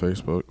live on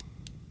Facebook.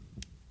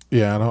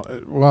 Yeah, I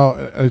don't, well,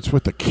 it's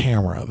with the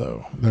camera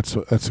though. That's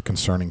a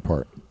concerning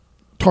part.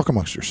 Talk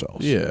amongst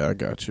yourselves. Yeah, I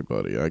got you,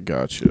 buddy. I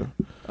got you.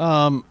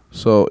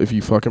 So if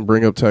you fucking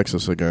bring up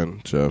Texas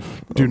again,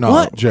 Jeff, Do not,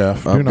 What?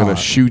 Jeff. I'm do gonna not.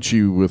 shoot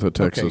you with a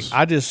Texas.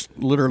 I just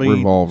literally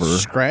revolver.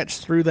 scratched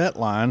through that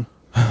line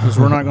because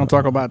we're not going to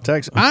talk about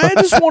Texas. I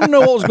just want to know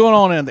what was going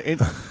on in there.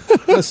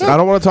 Listen, I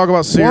don't want to talk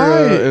about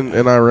Syria and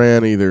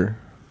Iran either.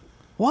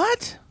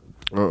 what?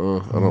 I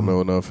don't know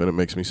enough, and it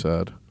makes me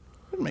sad.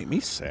 It make me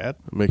sad.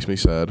 It makes me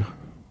sad.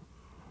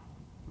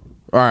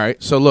 All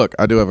right, so look,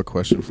 I do have a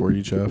question for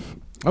you, Jeff.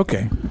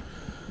 Okay.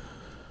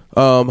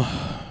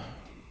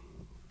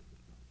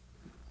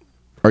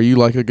 Are you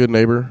like a good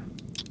neighbor?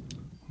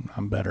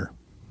 I'm better.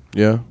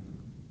 Yeah.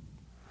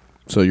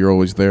 So you're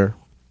always there?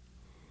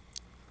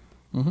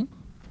 Mhm.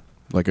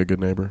 Like a good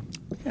neighbor?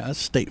 Yeah, that's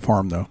State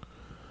Farm though.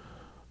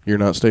 You're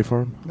not State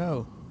Farm?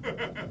 No.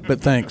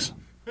 But thanks.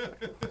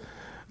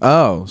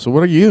 Oh, so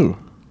what are you?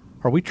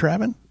 Are we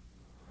traveling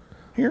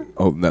here?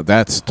 Oh, no,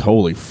 that's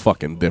totally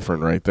fucking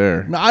different right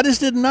there. No, I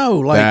just didn't know.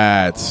 Like,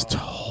 That's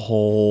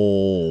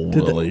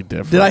totally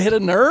different. did I hit a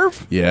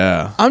nerve?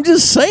 Yeah. I'm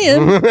just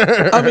saying.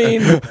 I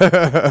mean,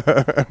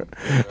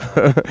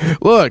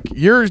 Look,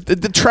 you're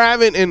the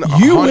Travin and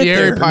You went Javier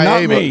there,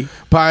 not me.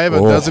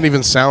 Paeva doesn't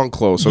even sound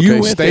close. Okay, You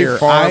went State there.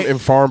 Farm and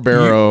Farm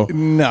Barrow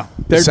no,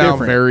 they're sound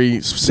different.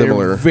 very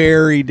similar. They're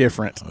very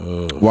different.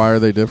 Why are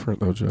they different,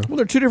 though, Jeff? Well,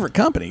 they're two different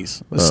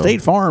companies. The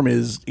State Farm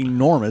is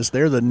enormous.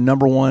 They're the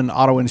number one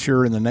auto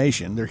insurer in the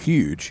nation. They're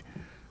huge.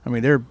 I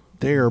mean,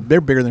 they're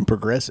bigger than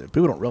Progressive.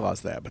 People don't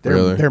realize that, but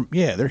Really?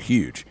 they're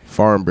huge.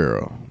 Farm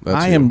Bureau. That's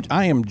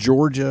I am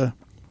Georgia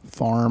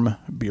Farm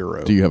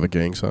Bureau. Do you have a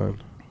gang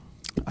sign?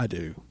 I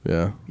do.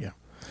 Yeah. Yeah.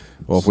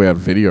 Well, if we had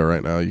video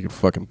right now, you could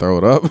fucking throw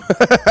it up.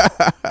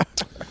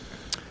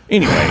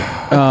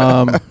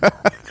 Anyway,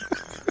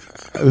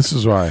 This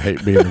is why I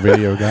hate being a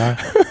video guy.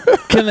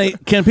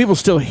 can people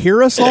still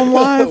hear us on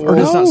live or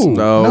does not?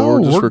 No,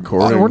 we're just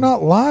recording. We're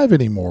not live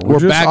anymore. We're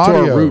just back to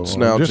our audio. roots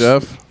now, Just-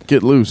 Jeff.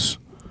 Get loose.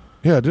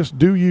 Yeah, just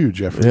do you,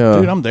 Jeffrey. Yeah.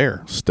 Dude, I'm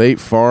there. State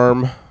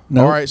Farm.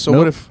 Nope, All right, so nope,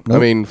 what if, nope, I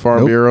mean, Farm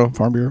nope. Bureau?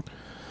 Farm Bureau.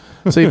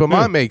 See, but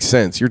mine makes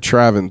sense. Your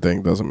Travin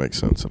thing doesn't make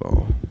sense at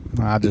all.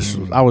 I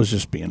was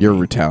just being. You're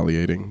mean.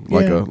 retaliating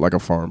Yeah. like a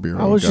Farm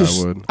Bureau I was guy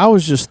just would. I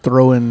was just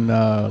throwing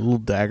little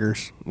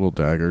daggers. Little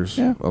daggers.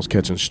 Yeah. I was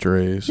catching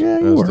strays, Yeah,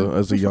 you as were. the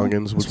That's what-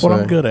 youngins would That's what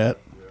say. I'm good at.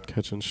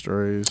 Catching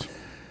strays.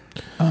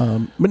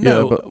 But Yeah,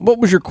 no, but- what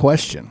was your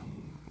question?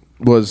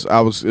 It was just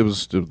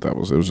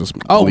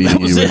Oh, leading that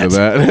was you into it.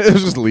 that. It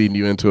was just leading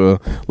you into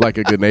like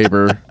a good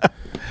neighbor.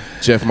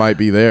 Jeff might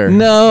be there.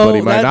 No, but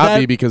he might not that-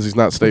 be because he's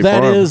not State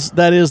That Farm. is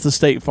the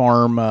State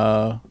Farm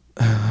the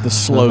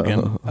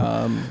slogan.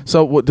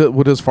 So what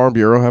does Farm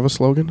Bureau have a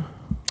slogan?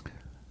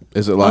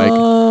 Is it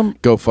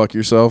like "Go fuck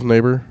yourself,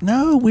 neighbor"?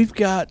 No, we've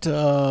got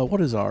what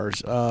is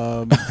ours? We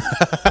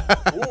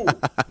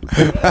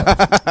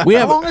How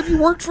have long have you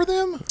worked for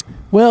them?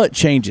 well, it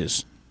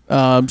changes.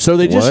 So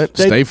they just What?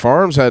 State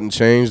Farms hadn't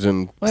changed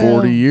in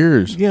 40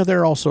 years. Yeah,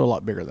 they're also a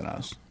lot bigger than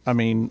us. I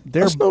mean,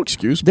 That's no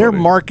excuse. their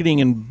buddy.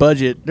 marketing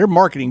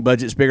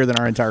budget's bigger than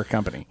our entire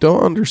company.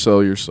 Don't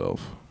undersell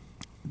yourself.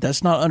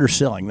 That's not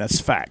underselling. That's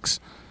facts.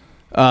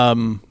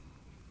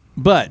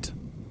 But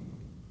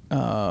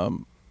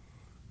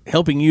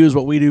helping you is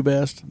what we do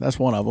best. That's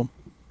one of them.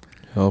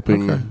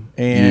 Helping you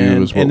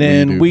And is what and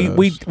then we do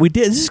best. we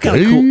did. This is kind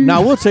of cool.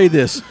 Now I will tell you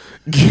this.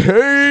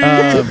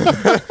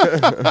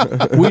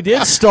 We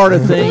did start a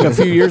thing a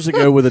few years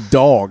ago with a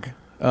dog.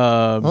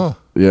 Yeah,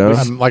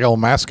 Like a little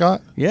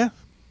mascot? Yeah.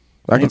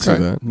 I can see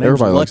Okay. that. Name's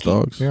Everybody likes Lucky.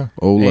 dogs. Yeah.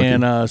 Oh, Lucky.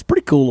 And it's a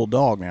pretty cool little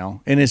dog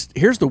now. And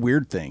here's the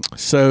weird thing.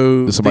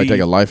 So Did somebody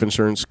take a life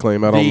insurance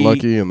claim out on the-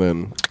 Lucky and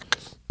then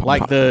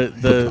like I'll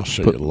the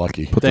show you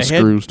lucky. put the head,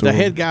 screws to the him?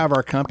 head guy of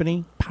our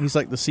company? He's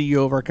like the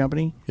CEO of our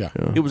company. Yeah.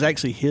 It was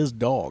actually his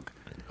dog,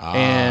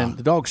 and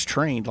the dog's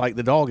trained. Like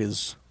the dog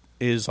is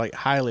like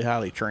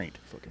highly trained.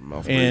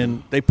 mouth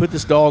And they put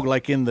this dog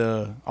like in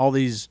all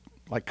these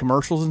like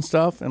commercials and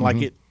stuff, and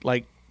like it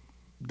like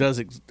does.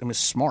 I mean, it's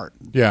smart.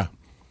 Yeah.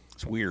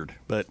 It's weird,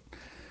 but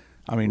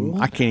I mean,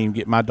 I can't even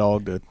get my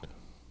dog to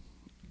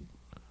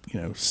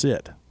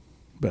sit.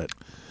 But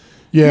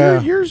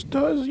Yeah. Yours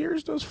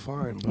does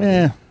fine. Buddy.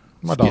 yeah,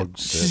 My dog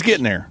she's sits.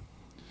 getting there.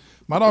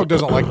 My dog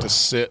doesn't like to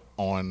sit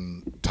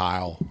on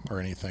tile or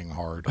anything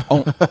hard.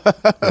 Oh,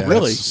 Yeah,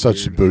 really? it's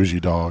such a bougie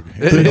dog.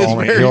 is He'll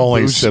only, very he'll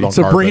only bougie. sit on It's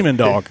a carpet. Bremen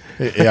dog.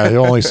 Yeah,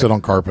 he'll only sit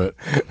on carpet.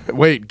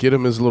 Wait, get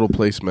him his little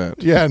placemat.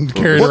 Yeah, and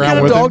carry it What around kind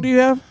of with dog him. do you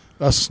have?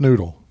 A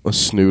snoodle. A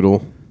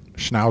snoodle.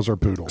 Schnauzer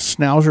poodle.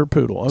 Schnauzer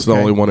poodle. Okay. It's the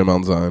only one in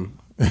Mount Zion.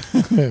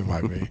 It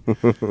might be.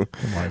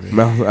 It might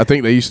be. I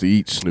think they used to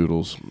eat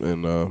snoodles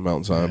in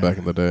Mount Zion back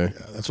in the day.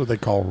 That's what they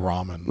call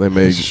ramen. They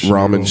made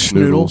ramen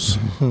Schnoodle. snoodles.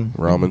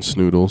 Ramen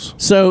snoodles.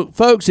 So,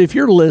 folks, if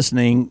you're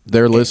listening,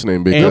 They're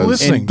listening because They're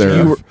listening.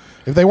 they're- Jeff.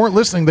 If they weren't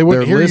listening, they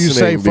wouldn't they're hear you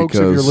say, listening folks,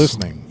 if you're because-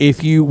 listening.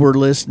 if you were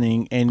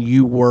listening and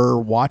you were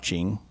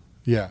watching,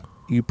 Yeah.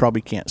 you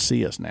probably can't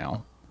see us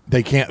now.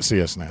 They can't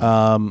see us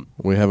now.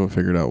 We haven't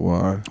figured out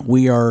why.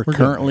 We are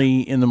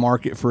currently in the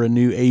market for a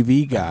new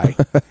AV guy.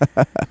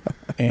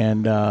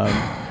 And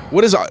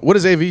What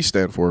does AV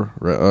stand for?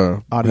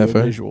 audio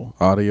Hefe? visual.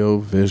 Audio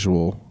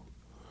visual.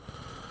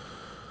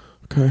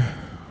 Okay.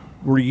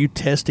 Were you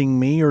testing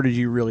me, or did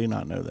you really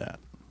not know that?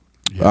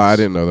 Yes. I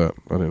didn't know that.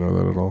 I didn't know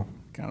that at all.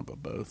 Kind of a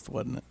both,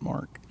 wasn't it,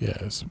 Mark? Yeah,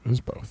 it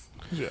was both.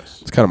 Yes.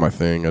 It's kind of my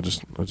thing. I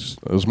just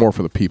it was more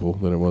for the people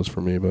than it was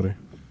for me, buddy.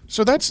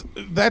 So that's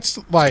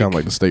like Kind of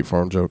like the State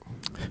Farm joke.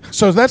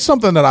 So that's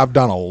something that I've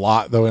done a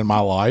lot though in my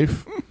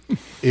life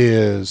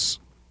is,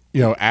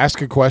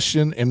 ask a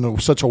question in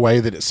such a way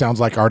that it sounds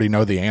like I already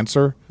know the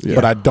answer,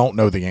 but I don't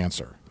know the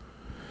answer.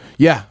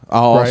 Yeah,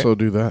 I'll Right? also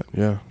do that.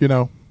 Yeah,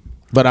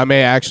 But I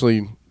may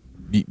actually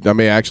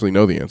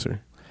know the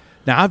answer.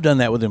 Now, I've done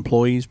that with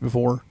employees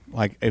before.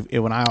 Like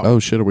when I Oh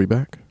shit, are we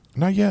back?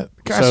 not yet.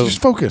 Guys, So-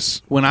 just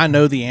focus. when I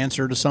know the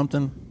answer to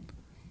something,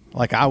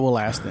 like I will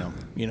ask them.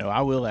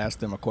 I will ask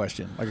them a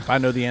question. Like if I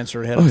know the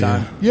answer ahead of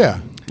time, Yeah.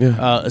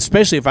 Yeah,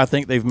 especially if I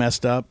think they've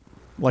messed up.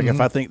 Like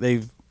if I think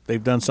they've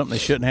done something they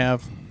shouldn't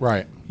have.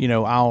 Right.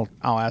 I'll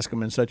ask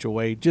them in such a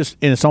way. And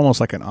it's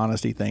almost like an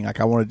honesty thing. Like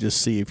I want to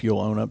just see if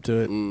you'll own up to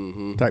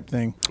it, type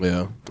thing.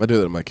 yeah. I do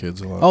that with my kids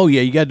a lot. Oh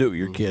yeah, you got to do it with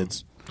your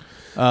kids.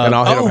 and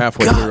I'll hit them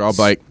halfway through. I'll be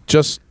like,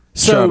 just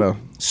try to.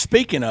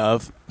 Speaking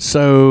of,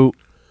 some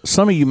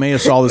of you may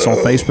have saw this on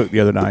Facebook the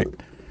other night,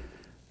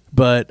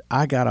 but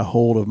I got a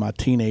hold of my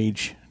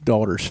teenage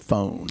daughter's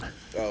phone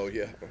Oh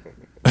yeah.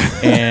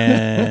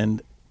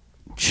 and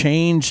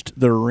changed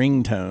the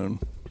ringtone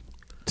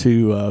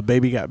to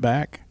 "Baby Got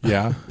Back,"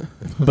 Yeah.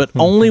 but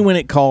only when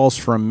it calls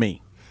from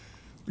me.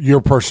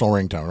 Your personal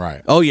ringtone,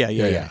 right? Oh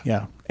yeah.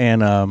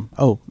 And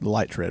the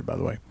light tread, by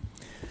the way.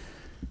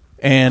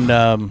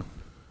 And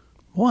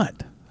what?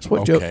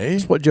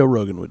 That's what Joe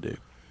Rogan would do.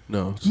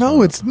 No.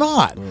 No, it's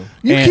not.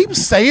 You And keep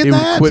saying It would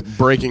that. quit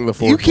breaking the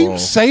fourth You keep wall.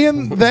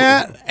 saying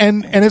that,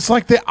 and it's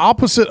like the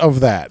opposite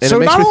of that. And it so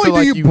makes not me only feel do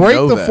like you you break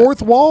know the that.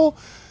 fourth wall,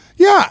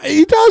 yeah,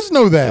 he does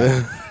know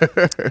that.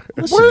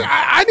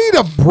 I need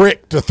a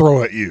brick to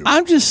throw at you.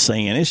 I'm just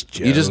saying, it's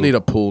Joe. You just need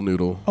a pool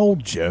noodle.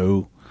 old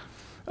Joe.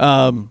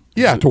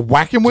 Yeah, to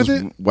whack him with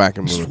it. Whack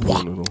him with a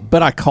pool noodle.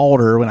 But I called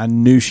her when I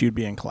knew she'd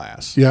be in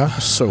class. Yeah.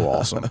 So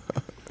awesome.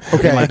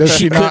 Okay. Does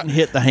she she not? couldn't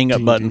hit the hang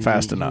up button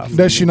fast enough.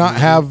 Does she not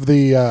have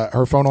the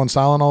her phone on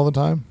silent all the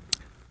time?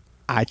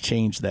 I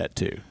changed that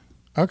too.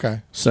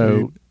 Okay.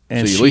 So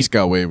and So you she, at least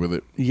got away with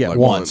it. Yeah, like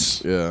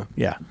once. Yeah.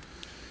 yeah.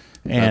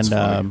 That's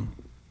And funny.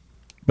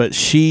 but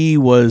she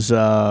was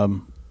not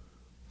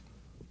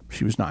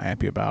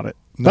happy about it.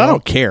 But I No.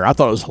 don't care. I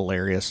thought it was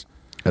hilarious.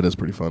 That is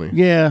pretty funny.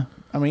 Yeah.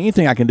 I mean,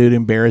 anything I can do to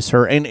embarrass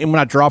her. And when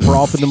I drop her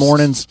off in the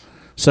mornings,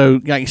 so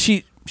like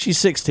she's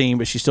 16,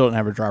 but she still doesn't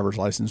have her driver's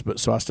license. But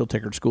so I still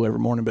take her to school every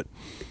morning. But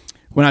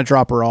when I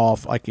drop her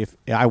off, like if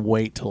I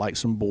wait till like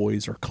some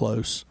boys are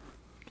close,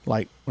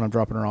 like when I'm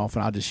dropping her off,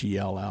 and I just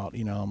yell out,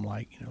 I'm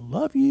like,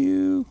 love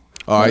you.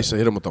 Oh, I used to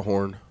hit him with the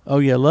horn. Oh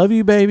yeah, love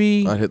you,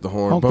 baby. I hit the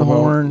horn. Honk the Boom, boom.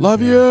 horn.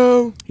 Love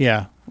you.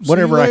 Yeah,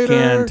 whatever I later.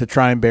 can to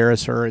try and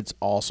embarrass her. It's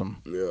awesome.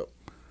 Yeah.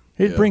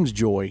 It brings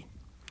joy.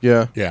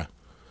 Yeah. Yeah.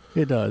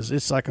 It does.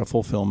 It's like a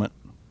fulfillment.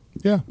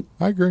 Yeah,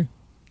 I agree.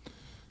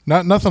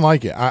 Nothing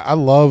like it. I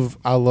love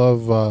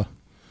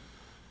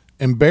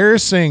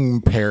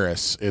embarrassing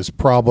Paris is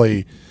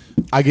probably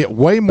I get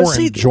way more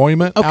see,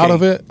 enjoyment out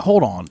of it.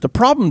 Hold on. The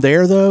problem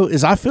there, though,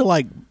 is I feel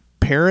like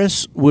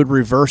Paris would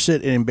reverse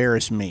it and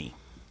embarrass me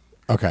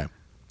Okay.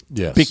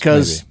 Yes.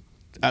 because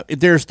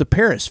there's the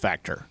Paris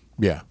factor,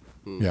 maybe.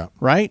 Yeah.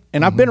 right?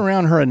 And I've been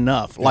around her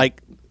enough.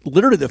 Like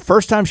literally, the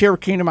first time she ever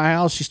came to my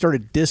house, she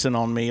started dissing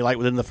on me like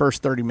within the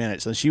first 30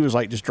 minutes, and she was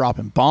like just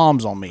dropping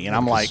bombs on me, and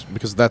I'm like,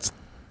 Because that's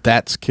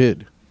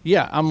kid.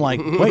 yeah, I'm like,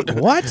 wait,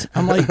 what?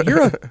 I'm like,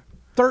 you're a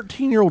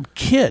 13-year-old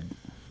kid,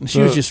 and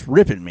she was just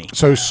ripping me.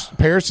 So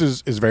Paris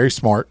is very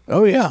smart.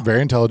 Oh yeah,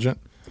 Very intelligent.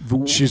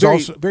 She's very,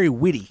 also very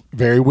witty.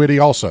 very witty.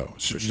 Also,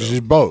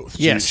 she's both.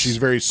 Yes. She's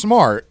very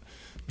smart.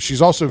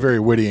 She's also very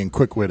witty and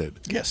quick-witted.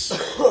 Yes,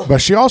 But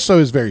she also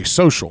is very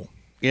social.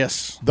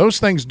 yes. Those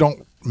things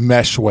don't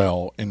mesh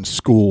well in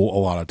school a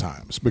lot of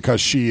times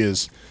because she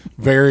is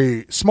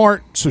very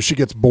smart, so she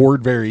gets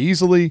bored very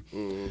easily.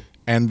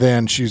 And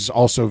then she's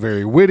also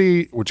very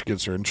witty, which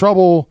gets her in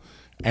trouble.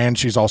 And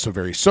she's also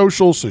very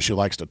social, so she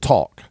likes to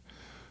talk.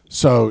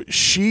 So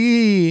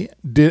she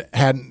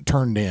hadn't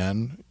turned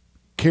in.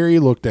 Carrie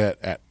looked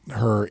at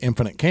her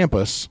Infinite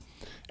Campus,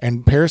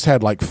 and Paris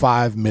had like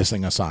 5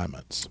 missing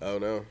assignments. Oh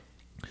no.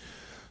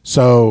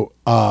 So,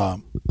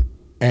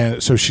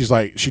 and so she's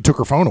like, she took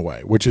her phone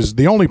away, which is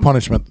the only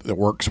punishment that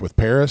works with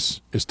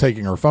Paris is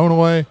taking her phone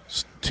away.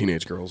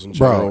 Teenage girls in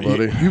general, Bro,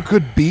 buddy. you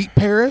could beat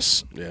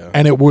Paris, Yeah.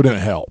 and it wouldn't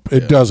help.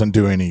 It doesn't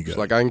do any good.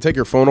 Like I can take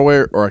your phone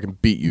away, or I can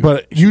beat you.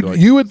 But She'd be like,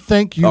 you would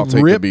think you "I'll take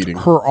the ripped beating."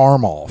 her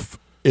arm off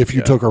if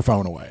you took her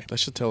phone away. that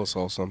should tell us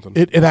all something.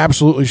 It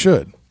absolutely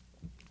should.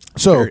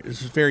 So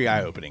This is very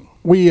eye-opening.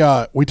 we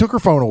took her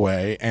phone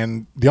away,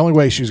 and the only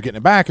way she was getting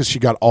it back is she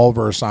got all of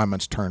her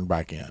assignments turned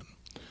back in.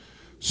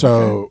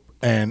 So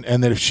and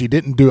that if she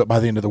didn't do it by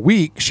the end of the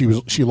week,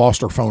 she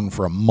lost her phone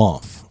for a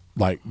month,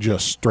 like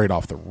just straight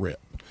off the rip.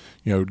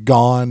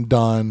 Gone,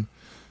 done.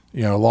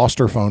 Lost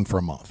her phone for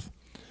a month.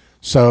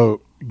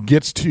 So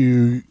gets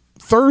to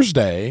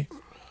Thursday,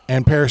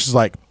 and Paris is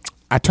like,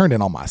 I turned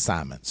in all my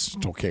assignments,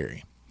 told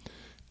Carrie.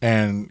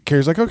 And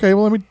Carrie's like, okay,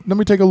 well, let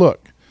me take a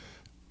look.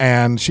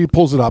 And she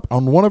pulls it up.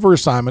 On one of her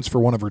assignments for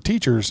one of her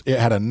teachers, it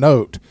had a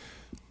note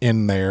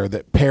in there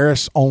that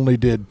Paris only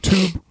did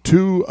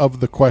two of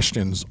the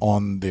questions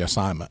on the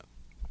assignment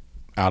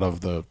out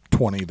of the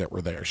 20 that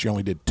were there. She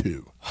only did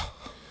 2.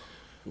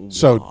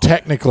 So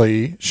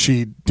technically,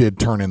 she did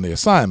turn in the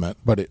assignment,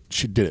 but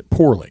she did it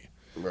poorly.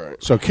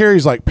 Right. So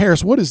Carrie's like,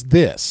 Paris, what is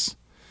this?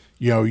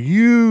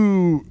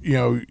 You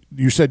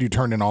said you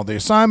turned in all the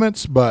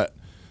assignments, but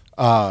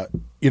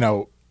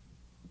you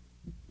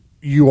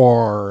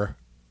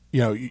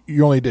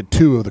only did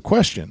 2 of the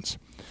questions.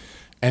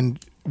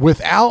 And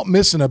without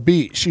missing a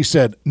beat, she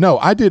said, no,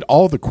 I did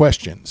all the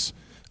questions.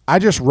 I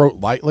just wrote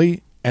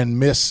lightly, and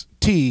Miss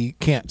T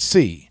can't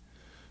see.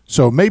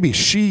 So maybe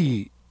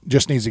she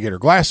just needs to get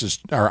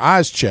her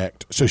eyes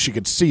checked so she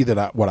could see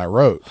what I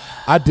wrote.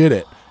 I did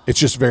it. It's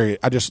just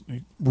I just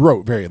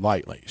wrote very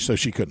lightly so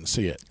she couldn't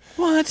see it.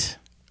 What?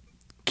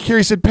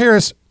 Carrie said,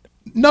 Paris,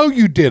 no,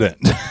 you didn't.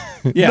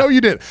 Yeah. No, you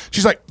didn't.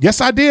 She's like,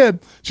 yes, I did.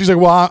 She's like,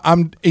 well,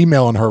 I'm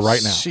emailing her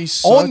right now.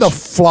 She's on the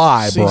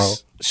fly, bro.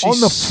 She's on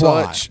the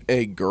fly. Such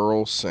a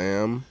girl,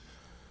 Sam.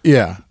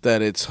 Yeah.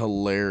 That it's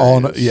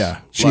hilarious.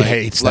 She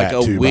hates that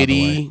like too. Like a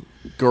witty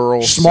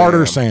girl,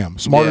 smarter Sam.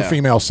 Smarter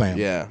female Sam.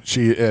 Yeah.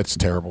 It's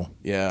terrible.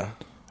 Yeah.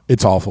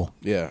 It's awful.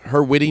 Yeah.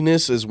 Her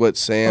wittiness is what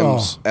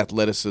Sam's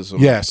athleticism.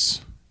 Yes.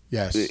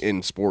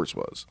 In sports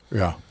was.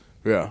 Yeah.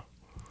 Yeah.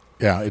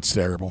 Yeah. It's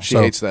terrible. She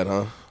hates that,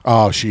 huh?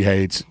 Oh, she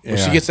hates. Yeah.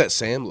 Well, she gets that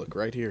Sam look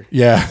right here.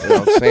 Yeah.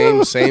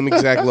 Same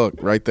exact look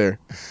right there.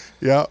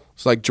 Yeah.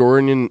 It's like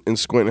Jordan and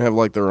Squinton have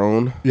like their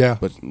own. Yeah.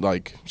 But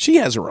like she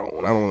has her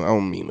own. I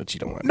don't mean that she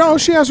don't have. No,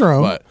 she has her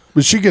own.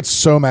 But she gets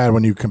so mad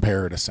when you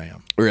compare her to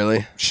Sam.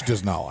 Really? She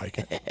does not like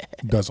it.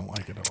 Doesn't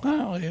like it at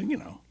all.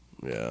 Well,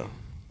 Yeah.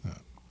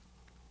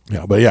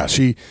 Yeah, but yeah,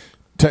 does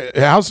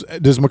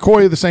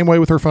McCoy the same way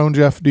with her phone,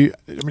 Jeff?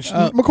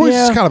 McCoy's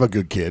just kind of a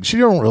good kid. She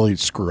don't really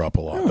screw up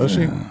a lot, does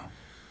she?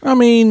 I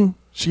mean,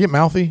 she get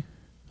mouthy?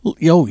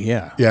 Oh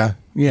yeah, yeah,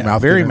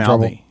 mouthy, very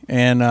mouthy,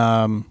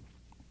 and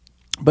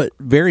but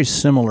very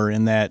similar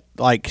in that,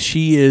 like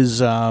she is,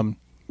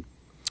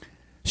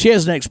 she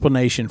has an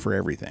explanation for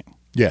everything.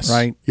 Yes,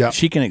 right. Yeah,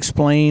 she can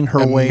explain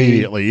her way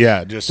immediately.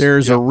 Yeah,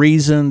 there's a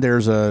reason.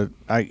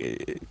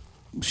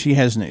 She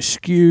has an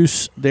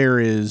excuse. There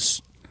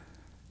is.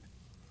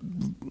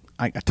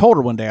 I told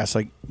her one day, I was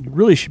like, you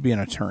really should be an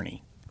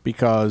attorney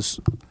because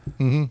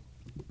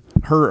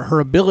her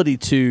ability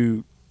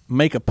to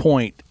make a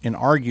point and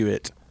argue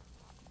it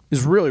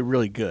is really,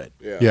 really good.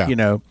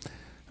 Yeah.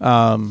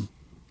 And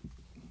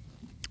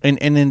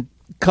then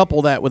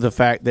couple that with the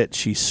fact that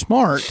she's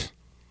smart,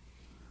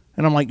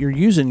 and I'm like, you're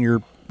using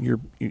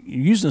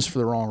this for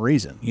the wrong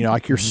reason.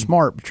 Like you're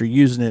smart, but you're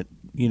using it,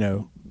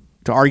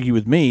 to argue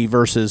with me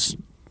versus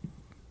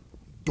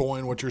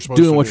doing what you're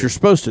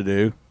supposed to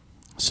do.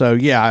 So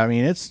yeah, I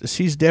mean,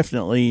 she's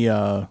definitely.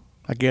 I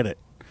get it.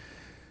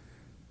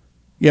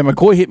 Yeah,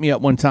 McCoy hit me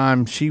up one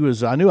time.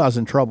 I knew I was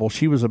in trouble.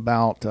 She was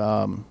about,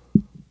 I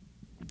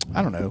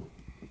don't know,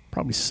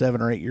 probably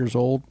 7 or 8 years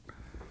old,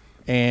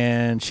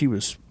 and she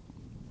was.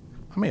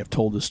 I may have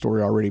told this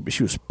story already, but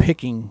she was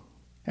picking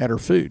at her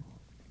food.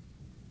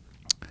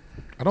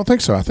 I don't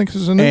think so. I think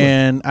this is a new one.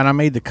 And I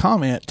made the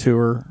comment to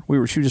her.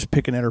 She was just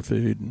picking at her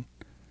food, and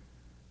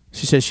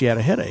she said she had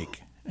a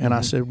headache, and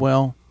I said,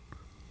 well.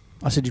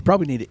 I said, you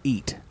probably need to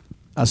eat.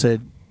 I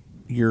said,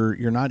 you're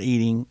not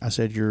eating. I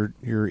said, you're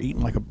eating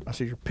like a. I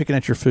said, you're picking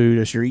at your food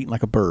as you're eating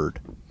like a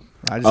bird.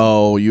 I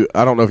don't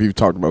know if you've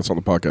talked about this on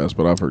the podcast,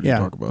 but I've heard you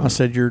talk about it. I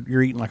said,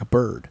 you're eating like a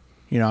bird.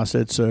 I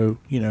said, so,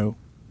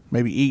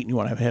 maybe eat and you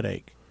won't have a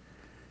headache.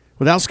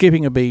 Without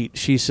skipping a beat,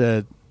 she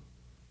said,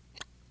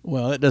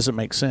 well, that doesn't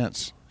make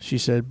sense. She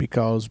said,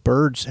 because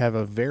birds have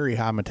a very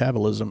high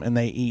metabolism and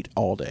they eat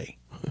all day.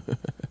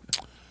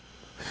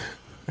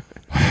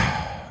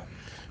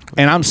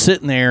 And I'm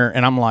sitting there,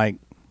 and I'm like,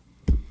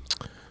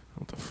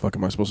 what the fuck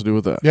am I supposed to do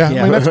with that? Yeah.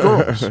 I mean, that's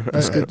girls.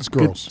 That's good. It's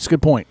girls. It's a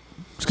good point.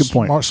 It's a good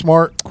point.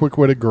 Smart,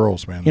 quick-witted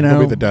girls, man. It'll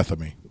be the death of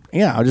me.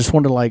 Yeah, I just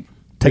wanted to,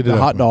 take the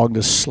hot dog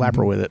to slap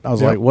her with it. I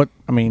was like, what?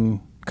 I mean,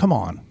 come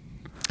on.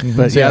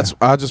 But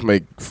I just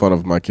make fun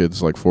of my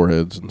kids'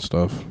 foreheads and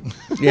stuff.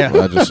 Yeah.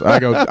 I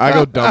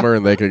go dumber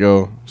and they could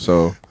go,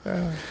 so.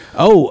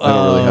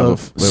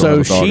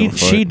 So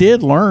she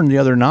did learn the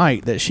other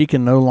night that she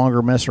can no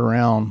longer mess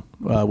around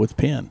with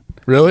Penn.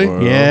 Really?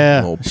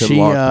 Yeah. She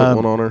put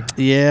one on her.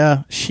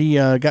 Yeah, she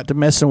got to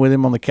messing with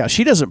him on the couch.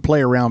 She doesn't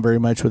play around very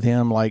much with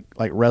him, like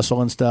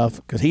wrestle and stuff,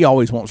 because he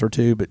always wants her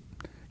to. But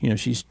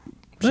she's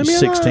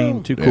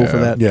 16, too cool for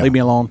that. Yeah. Leave me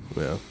alone.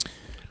 Yeah.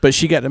 But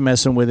she got to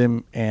messing with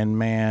him, and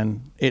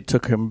man, it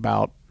took him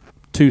about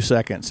 2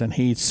 seconds, and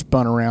he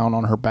spun around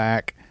on her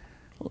back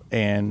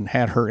and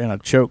had her in a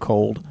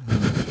chokehold.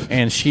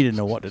 and she didn't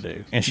know what to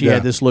do. And she Yeah.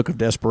 had this look of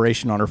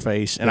desperation on her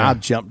face, and I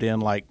jumped in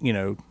like,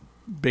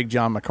 Big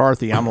John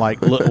McCarthy. I'm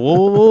like, look,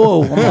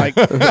 whoa. I'm like,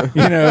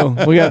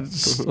 we got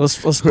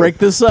let's break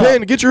this up.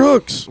 Ben, get your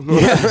hooks.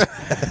 Yeah.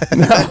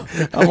 No,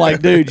 I'm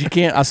like, dude, you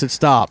can't. I said,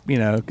 stop,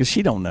 because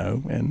she don't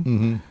know.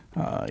 And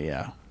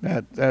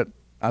that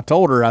I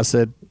told her, I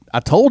said, I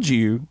told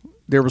you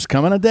there was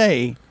coming a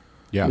day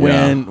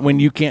when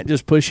you can't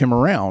just push him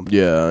around.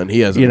 Yeah, and he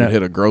hasn't even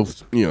hit a growth,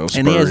 spurt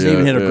and he hasn't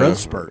even hit a yet. growth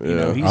spurt.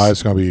 Yeah.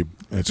 It's gonna be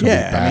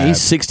bad. I mean, he's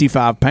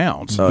 65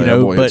 pounds.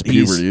 Boy, but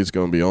puberty is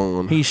going to be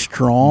on. he's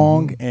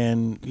strong,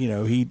 and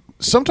he.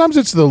 Sometimes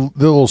it's the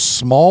little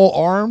small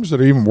arms that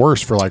are even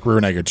worse for like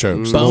rear naked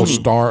chokes. The little He's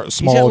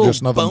small, got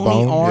just nothing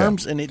bony bone.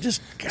 arms, and it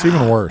just It's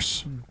even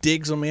worse.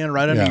 digs them in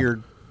right under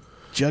your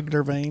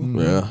jugular vein.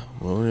 Yeah,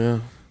 well, yeah.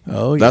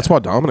 Oh, yeah. That's why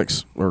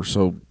Dominic's are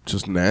so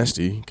just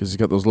nasty, because he's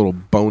got those little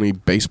bony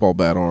baseball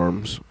bat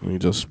arms, and he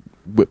just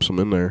whips them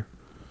in there.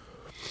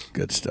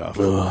 Good stuff.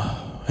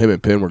 Him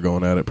and Penn were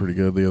going at it pretty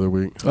good the other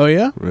week. Oh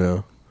yeah,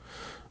 Yeah,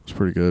 it's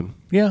pretty good.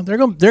 yeah. They're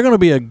going to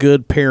be a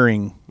good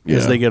pairing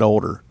as Yeah. they get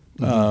older,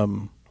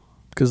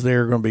 because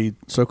they're going to be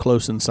so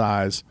close in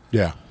size.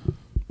 Yeah.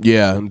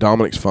 Yeah, and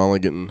Dominic's finally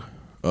getting,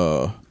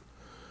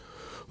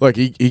 like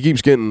he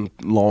keeps getting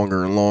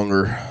longer and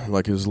longer,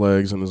 like his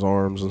legs and his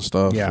arms and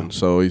stuff. Yeah. And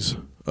so he's,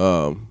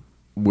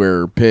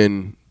 where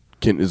Penn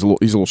he's a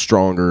little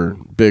stronger,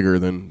 bigger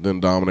than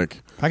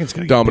Dominic. I can just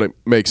gotta Dominic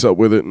makes up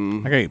with it,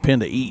 and I got to get Penn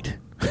to eat.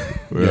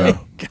 yeah.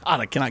 God,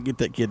 I cannot get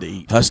that kid to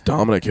eat. That's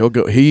Dominic.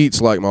 He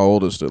eats like my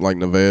oldest, like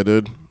Nevaeh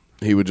did.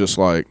 He would just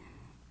like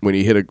when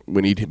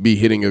he'd be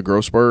hitting a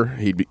growth spur,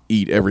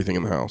 eat everything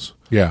in the house.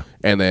 Yeah.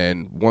 And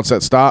then once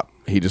that stopped,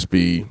 he'd just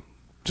be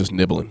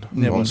nibbling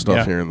on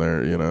stuff here and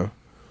there,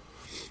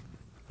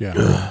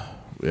 Yeah.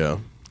 Yeah.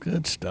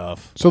 Good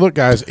stuff. So look,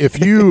 guys, if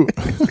you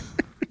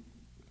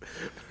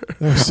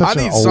There's such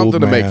I an need old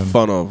something to man. make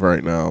fun of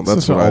right now.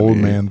 That's Such what an I old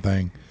need. man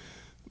thing.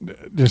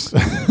 Just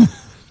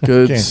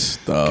Good Can't-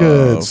 stuff.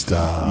 good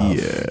stuff.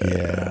 Yeah.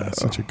 Yeah.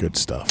 Such a good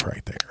stuff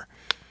right there.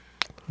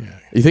 Yeah.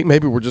 You think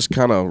maybe we're just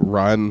kind of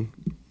riding,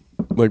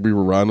 like we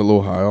were riding a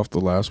little high off the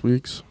last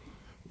week's?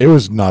 It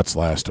was nuts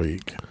last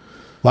week.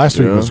 Last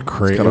week was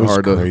crazy. It's It kind of was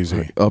hard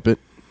crazy. to up it.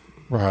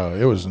 Bro,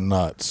 it was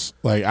nuts.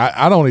 Like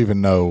I don't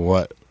even know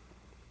what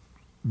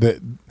that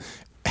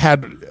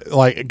had.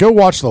 Like, go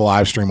watch the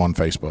live stream on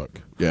Facebook.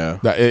 Yeah.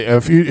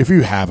 If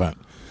you haven't,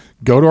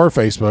 go to our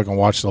Facebook and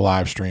watch the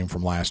live stream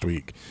from last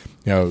week.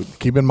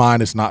 Keep in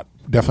mind it's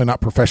definitely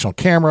not professional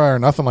camera or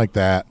nothing like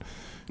that.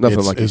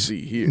 Nothing like you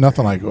see here.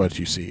 Nothing like what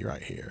you see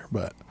right here.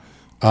 But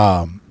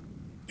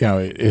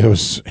it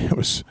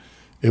was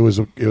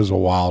a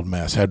wild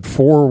mess. Had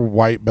 4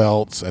 white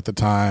belts at the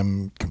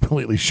time,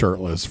 completely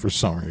shirtless for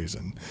some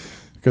reason,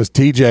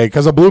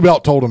 because a blue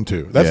belt told him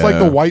to. That's like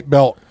Yeah. the white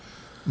belt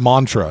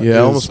mantra. Yeah, is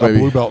almost a maybe.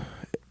 blue belt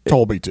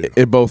told me to.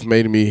 It both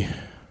made me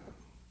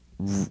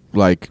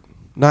like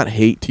not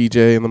hate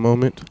TJ in the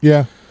moment,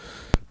 Yeah,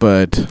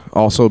 but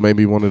also made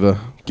me wanted to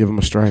give him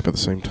a stripe at the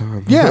same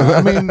time. yeah.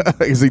 I mean,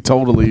 because he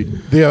totally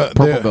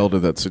purple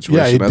belted that situation.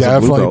 Yeah, he as a blue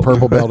definitely belt.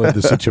 purple belted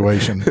the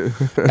situation,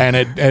 and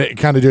it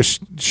kind of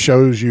just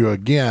shows you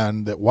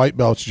again that white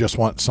belts just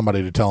want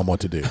somebody to tell them what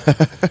to do.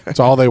 That's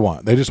all they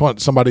want. They just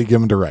want somebody to give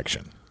them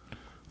direction.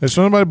 There's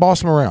somebody to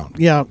boss them around.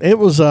 Yeah, it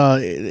was.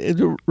 It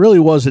really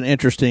was an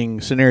interesting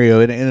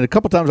scenario, and a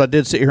couple times I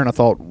did sit here and I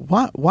thought,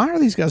 why are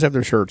these guys have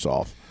their shirts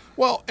off?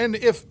 Well, and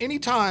if any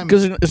time,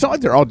 Because it's not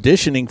like they're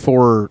auditioning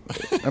for.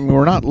 I mean,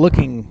 we're not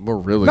looking. We're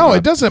really no, not.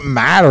 it doesn't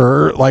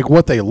matter like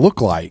what they look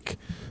like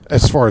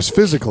as far as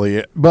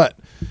physically, but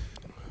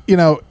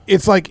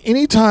it's like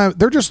anytime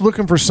they're just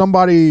looking for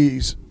somebody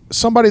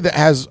that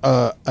has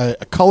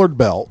a colored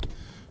belt,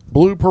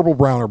 blue, purple,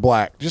 brown, or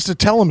black, just to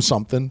tell them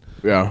something.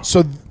 Yeah.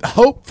 So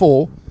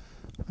hopeful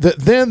that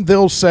then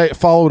they'll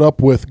follow it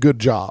up with good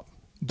job.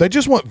 They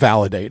just want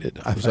validated.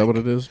 I Is think. that what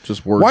it is?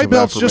 Just words White of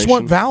belts just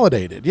want affirmation?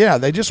 validated. Yeah,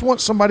 they just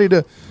want somebody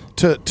to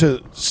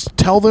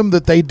tell them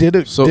that they did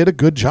a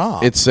good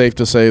job. It's safe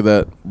to say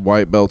that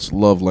white belts'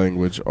 love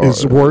language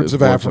Is words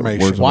of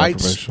affirmation.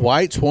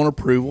 Whites want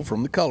approval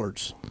from the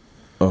coloreds.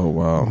 Oh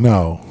wow.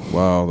 no.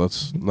 Wow,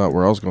 that's not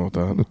where I was going with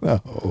that.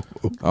 No.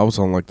 I was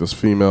on like this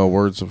female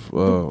words of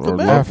or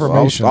love.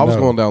 affirmation, I was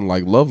no. going down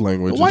like love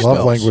languages. white Love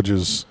belts.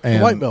 languages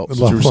and white belts.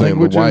 love You were saying the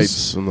languages,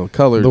 whites and the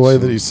colors. the way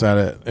that he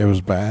said it was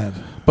bad.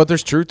 But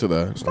there's truth to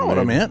that. That's not what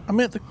I meant. I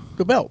meant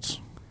the belts.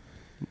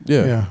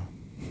 Yeah. Yeah.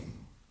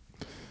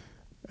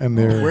 And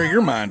they're Where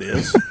your mind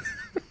is.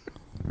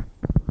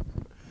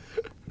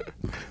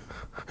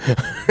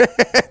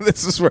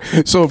 This is where.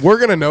 So we're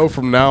gonna know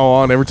from now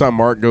on. Every time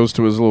Mark goes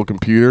to his little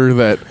computer,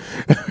 that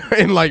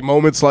in like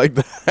moments like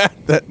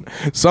that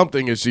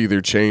something is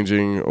either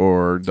changing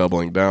or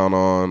doubling down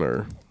on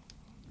or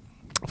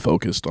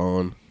focused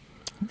on.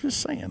 I'm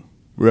just saying.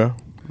 Yeah.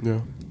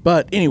 Yeah.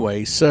 But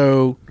anyway,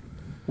 so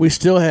we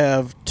still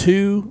have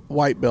 2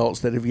 white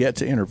belts that have yet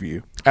to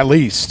interview, at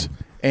least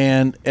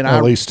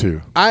at least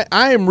 2. I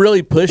am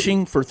really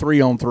pushing for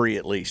 3-on-3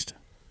 at least.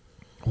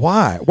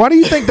 Why do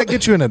you think that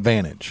gets you an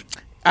advantage?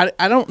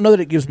 I don't know that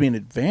it gives me an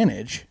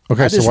advantage.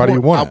 Okay, I so just why do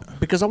you want it?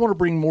 Because I want to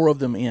bring more of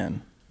them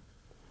in.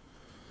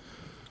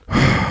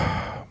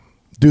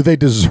 Do they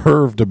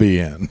deserve to be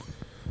in?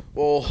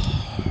 Well,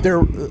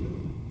 they're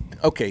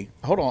okay.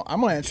 Hold on, I'm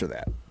going to answer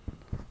that.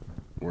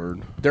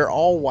 Word. They're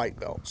all white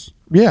belts.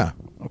 Yeah.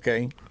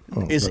 Okay,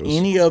 Oh, is that was-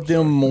 any of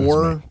them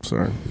more?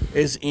 Sorry.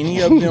 Is any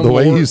of them The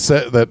way more? you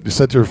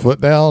set your foot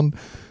down,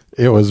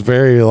 it was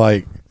very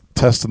like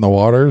testing the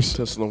waters,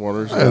 Testing the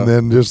waters. and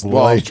then just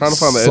Well, I was lay, trying to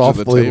find the edge of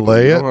the softly table.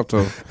 lay You it. don't have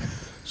to.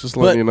 Just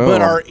letting you know.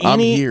 But are I'm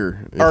any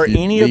here if are you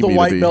any of need the me to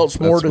white be. belts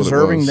more That's what it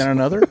deserving was. than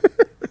another?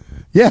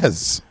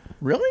 Yes,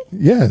 Really?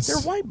 yes. They're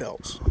white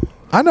belts.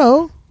 I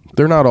know.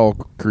 They're not all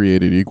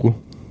created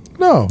equal.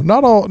 No,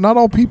 not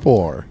all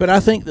people are. But I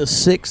think the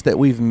 6 that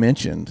we've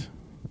mentioned,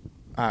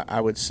 I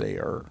would say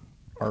are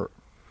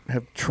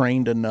have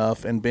trained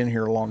enough and been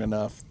here long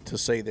enough to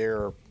say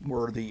they're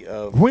worthy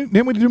of.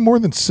 Didn't we do more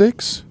than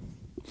 6?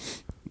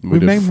 We've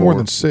did named more 4.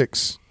 than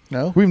 6.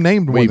 No, We've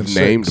named more than We've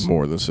named 6.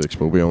 more than 6,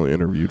 but we only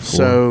interviewed 4.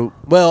 so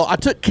well, I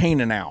took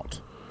Kanan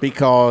out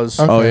because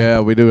Okay. Oh yeah,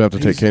 we do have to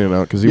take Kanan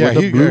out because he Yeah, went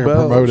to he blue got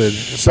belt. promoted.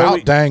 So About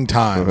we- dang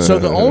time.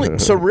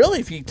 so really,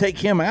 if you take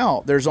him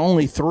out, there's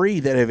only 3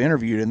 that have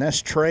interviewed, and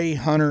that's Trey,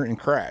 Hunter, and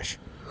Crash.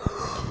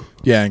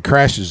 Yeah, and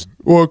Crash is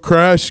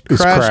crashed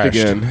crashed.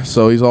 again,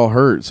 so he's all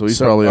hurt. So he's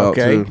probably out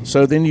too.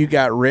 So then you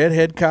got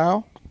Redhead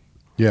Kyle,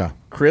 yeah,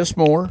 Chris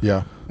Moore,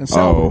 yeah. and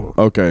Salvador.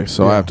 Oh, okay.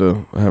 So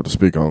Yeah. I have to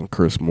speak on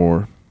Chris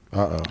Moore.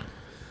 Uh-oh.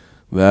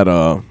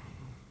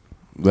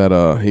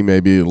 That he may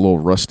be a little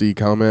rusty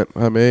comment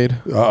I made.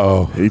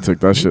 Uh-oh. He took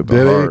that shit to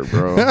Did he? heart,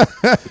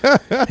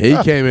 bro.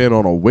 He came in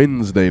on a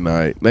Wednesday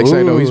night. Next thing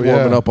I know, he's Ooh,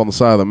 warming yeah. up on the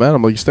side of the mat.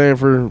 I'm like, "You staying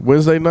for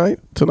Wednesday night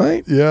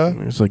tonight?" Yeah.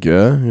 He's like,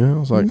 yeah. I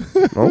was like,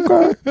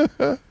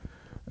 okay.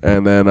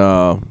 And then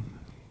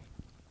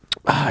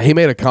he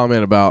made a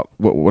comment about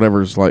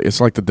whatever's like.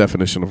 It's like the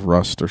definition of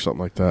rust or something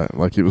like that.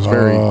 Like it was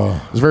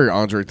very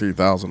Andre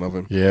 3000 of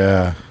him.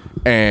 Yeah.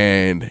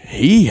 And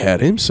he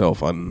had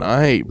himself a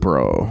night,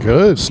 bro.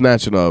 Good.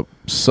 Snatching up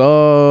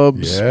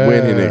subs, Yeah.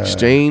 winning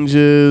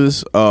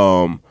exchanges.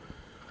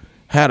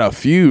 Had a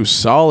few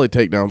solid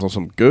takedowns on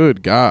some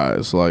good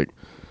guys. Like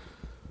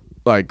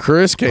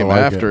Chris came I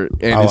like after it.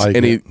 it, and, I like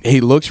it. he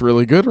looks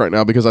really good right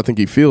now because I think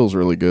he feels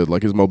really good.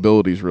 Like his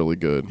mobility's really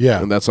good.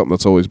 Yeah. And that's something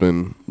that's always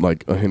been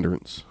like a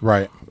hindrance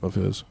Right. of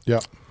his. Yeah.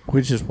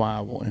 Which is why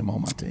I want him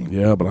on my team.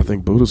 Yeah, but I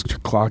think Buddha's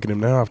clocking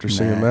him now after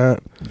seeing that.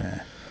 Nah.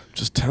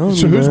 Just telling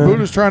So you, who's man.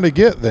 Buddha's trying to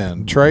get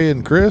then? Trey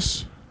and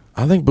Chris?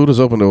 I think Buddha's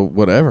open to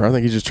whatever. I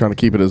think he's just trying to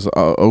keep it as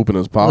open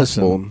as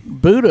possible. Listen,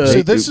 Buddha.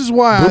 See, this is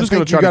why Buddha's I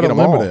gonna think try you to got get to 'em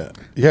all. limit it.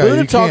 Yeah,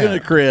 Buddha you talking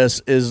can't. to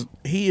Chris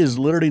he is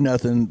literally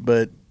nothing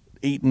but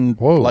eating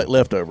Whoa. like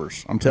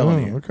leftovers. I'm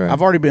telling Oh, you. okay.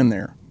 I've already been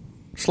there.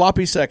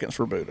 Sloppy seconds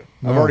for Buddha.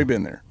 I've Oh. already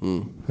been there.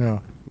 Yeah.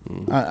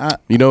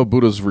 You know,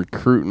 Buddha's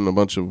recruiting a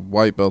bunch of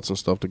white belts and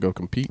stuff to go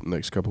compete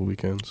next couple of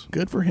weekends.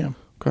 Good for him.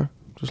 Okay,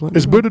 just let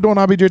Is me know. Buddha doing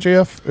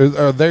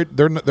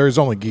IBJJF? There's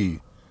only gi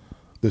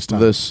this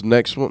time. This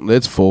next one?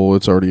 It's full.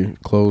 It's already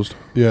closed,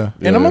 Yeah.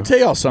 And I'm gonna tell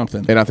y'all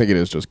something. and I think it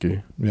is just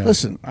gi. Yeah.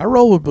 Listen, I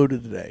rolled with Buddha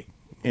today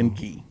in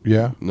gi.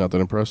 Yeah. Not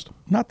that impressed.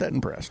 Not that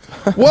impressed.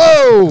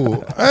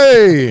 Whoa!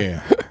 Hey!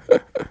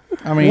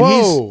 I mean,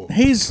 Whoa.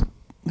 he's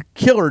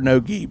killer no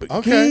gi, but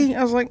Okay. gi,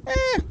 I was like,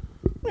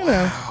 you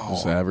know,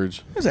 Just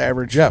average. it's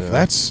average. Jeff,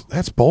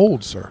 that's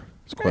bold, sir.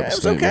 It's quite Yeah, a it's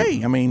statement.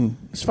 okay. I mean,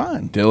 it's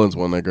fine. Dylan's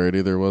wasn't that great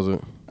either, was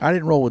it? I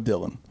didn't roll with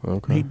Dylan.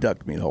 Okay. He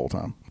ducked me the whole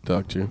time.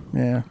 Ducked you.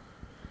 Yeah,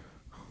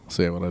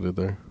 See what I did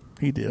there?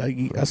 he did.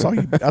 I saw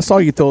you. I saw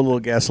you throw a little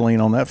gasoline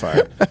on that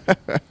fire.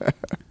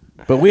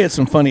 But we had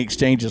some funny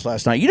exchanges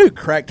last night. You know who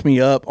cracked me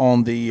up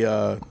on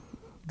the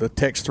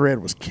text thread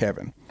was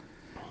Kevin.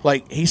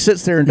 Like he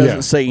sits there and doesn't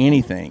Yeah. say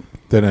anything,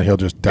 Then he'll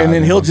just dive and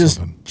then in he'll on just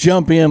something.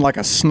 jump in like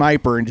a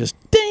sniper and just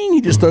ding.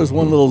 He just throws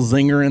one little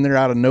zinger in there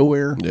out of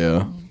nowhere.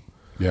 Yeah.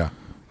 Yeah.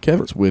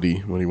 Kevin's witty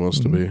when he wants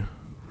to be.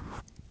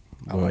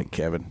 I like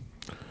Kevin.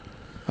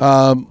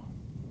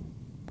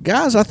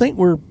 Guys, I think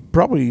we're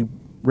probably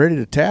ready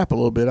to tap a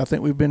little bit. I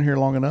think we've been here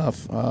long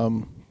enough.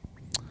 I'm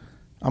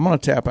going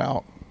to tap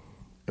out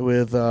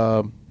with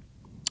I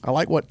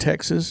like what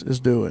Texas is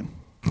doing.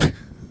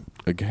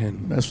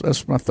 Again.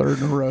 That's my third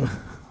in a row.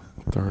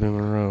 Third in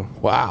a row.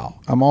 Wow.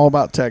 I'm all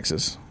about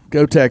Texas.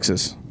 Go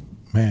Texas.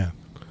 Man.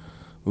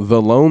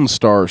 The Lone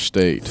Star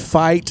State.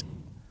 Fight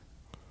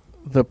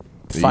the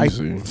fight.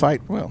 Easy.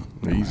 Fight well.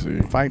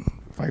 Easy. Fight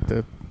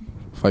the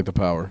Fight the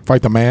power.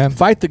 Fight the man.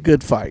 fight the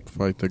good fight.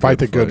 Fight the Fight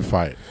good the good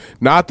fight. fight.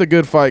 Not the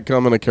good fight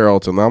coming to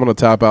Carrollton. I'm going to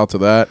tap out to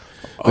that.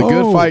 The Oh,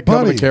 good fight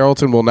coming buddy. to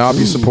Carrollton will not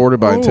be supported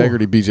by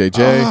Integrity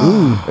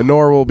BJJ, and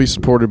nor will be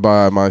supported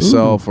by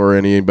myself or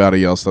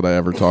anybody else that I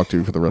ever talk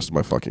to for the rest of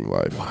my fucking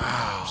life.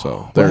 Wow.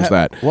 So there's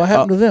that. What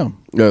happened to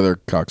them? No, they're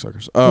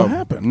cocksuckers. What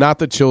happened? Not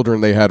the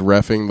children. They had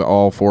reffing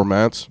all 4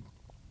 mats.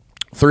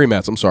 3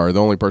 mats, I'm sorry.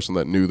 The only person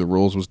that knew the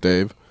rules was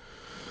Dave.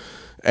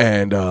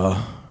 And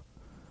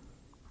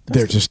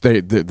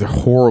they're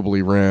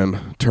horribly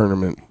ran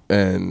tournament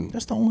and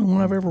That's the only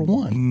one I've ever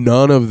won.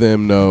 none of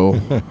them know.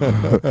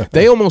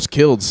 They almost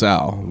killed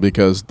Sal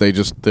because they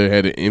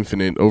had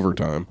infinite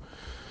overtime.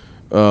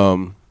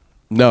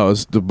 No,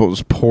 it's the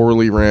most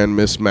poorly ran,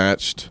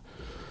 mismatched,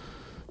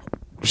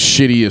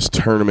 shittiest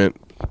tournament.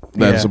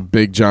 That's a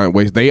big giant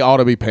waste. They ought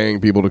to be paying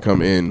people to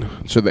come in.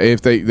 So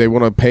if they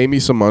want to pay me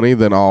some money,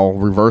 then I'll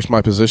reverse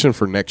my position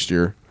for next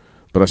year.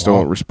 But I still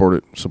won't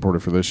support it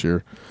for this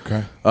year.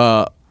 Okay.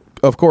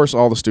 Of course,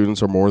 all the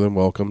students are more than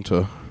welcome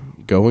to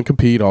go and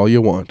compete all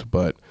you want,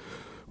 but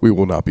we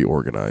will not be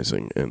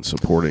organizing and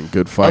supporting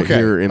Good Fight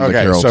here in the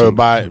Carrollton. So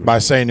by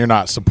saying you're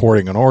not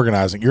supporting and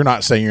organizing, you're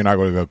not saying you're not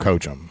going to go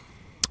coach them.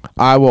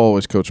 I will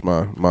always coach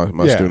my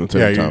students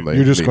every time they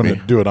you're just beat going me.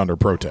 to do it under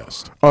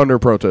protest. Under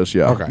protest,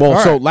 yeah. Okay. Well, All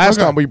so right. last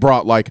Okay. time we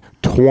brought like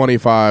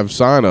 25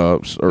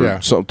 sign-ups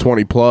or some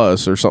 20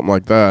 plus or something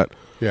like that.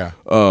 Yeah.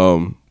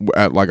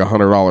 At like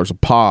 $100 a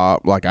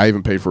pop. Like I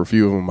even paid for a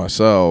few of them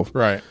myself.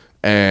 Right.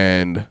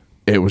 And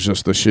it was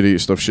just the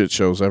shittiest of shit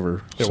shows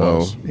ever. It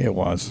was. It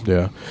was.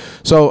 Yeah.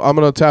 So I'm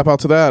gonna tap out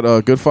to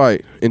that. Good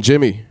Fight. And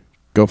Jimmy,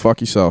 go fuck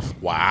yourself.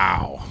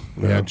 Wow.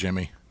 Yeah,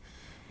 Jimmy.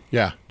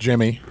 Yeah,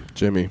 Jimmy.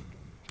 Jimmy.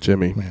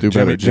 Man, Do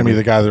better, Jimmy,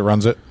 the guy that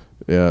runs it.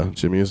 Yeah,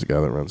 Jimmy is the guy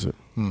that runs it.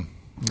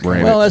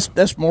 Ran Well, it.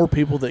 that's more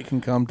people that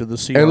can come to the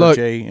And look-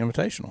 CRJ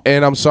Invitational.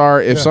 And I'm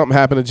sorry if something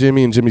happened to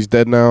Jimmy and Jimmy's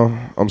dead now.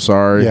 I'm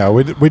sorry. Yeah,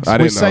 we I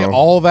didn't say know.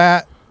 all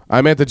that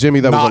I meant the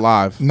Jimmy that was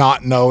alive.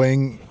 not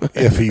knowing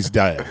if he's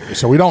dead.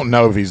 So we don't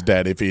know if he's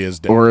dead, if he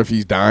is dead, Or if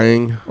he's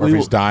dying. or if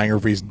he's dying, or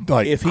if he's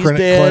like If he's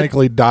dead,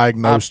 clinically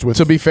diagnosed with.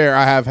 To be fair,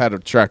 I have had a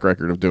track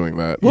record of doing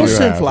that. We'll You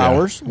send have,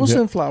 flowers. yeah. We'll Yeah.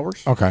 send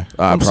flowers. Okay,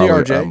 I'm from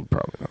probably, CRJ. I'm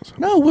probably not.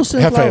 No, we'll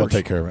send Hefe flowers. will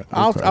take care of it.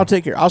 I'll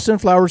take care. I'll send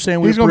flowers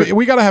saying He's we gonna be,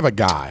 we got to have a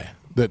guy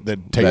that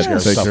takes care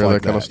of takes stuff care of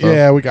like that kind of that. stuff.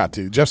 Yeah, we got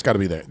to. Jeff's got to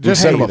be there. Just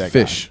Just send him be a that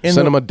fish. In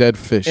Send the- him a dead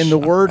fish. in the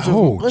words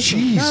Oh, of listen,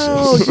 Jesus.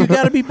 no, you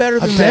got to be better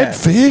guy. than A dead that.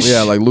 fish.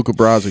 Yeah, like Luca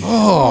Brasi. oh,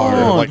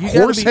 on, like you gotta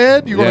horse be-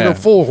 head. You want to Yeah, go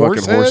full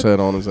fucking horse head?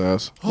 on his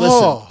ass. Listen,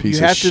 Oh, piece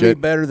you of have to shit.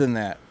 be better than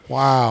that.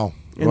 Wow.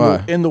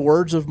 Why? In the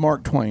words of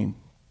Mark Twain,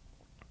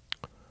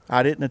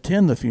 I didn't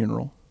attend the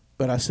funeral,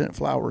 but I sent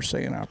flowers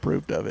saying I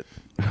approved of it.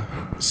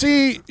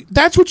 See,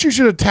 that's what you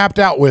should have tapped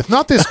out with,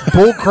 not this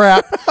bull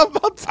crap.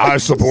 I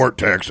support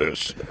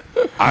Texas.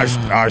 I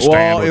stand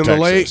Well, with in Texas.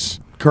 the late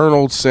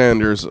Colonel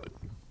Sanders,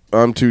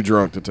 I'm too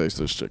drunk to taste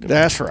this chicken.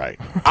 That's right.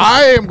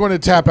 I am going to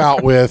tap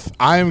out with,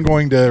 I am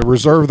going to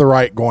reserve the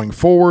right going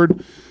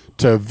forward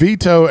to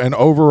veto and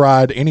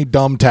override any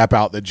dumb tap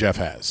out that Jeff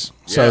has.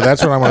 So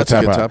that's what I'm going to That's a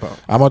tap good out. tap out.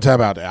 I'm going to tap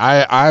out.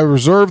 I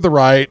reserve the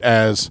right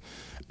as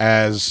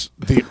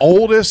the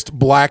oldest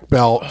black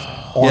belt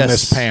on Yes.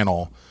 this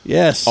panel.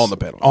 Yes. on the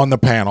panel. On the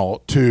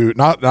panel to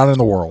not in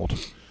the world.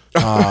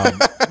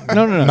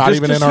 No. Not just-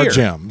 even just in our here.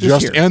 gym.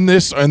 Just here. in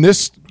this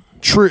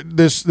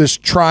this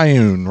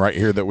triune right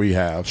here that we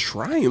have.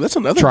 Triune. That's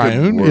another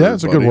Triune? good word. Yeah,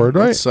 it's a good buddy. word,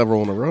 right? That's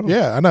several in a row.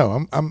 Yeah, I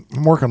know. I'm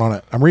working on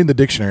it. I'm reading the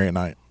dictionary at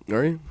night.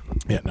 Are you?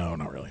 Yeah, no,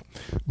 not really.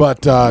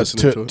 But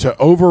Listening to it. to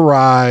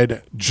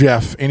override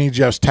Jeff's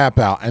tap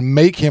out and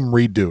make him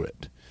redo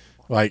it.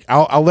 Like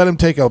I'll let him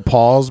take a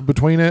pause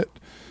between it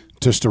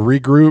just to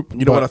regroup.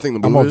 You know what but I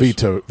think the I'm move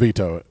gonna is?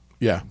 veto it.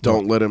 Yeah.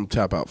 Don't let him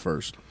tap out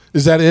first.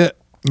 Is that it?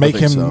 Make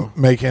think him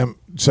so.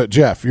 so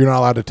Jeff, you're not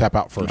allowed to tap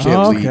out first. You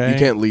can't, lead, Okay. you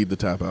can't lead the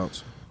tap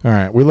outs. All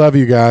right. We love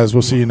you guys.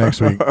 We'll see you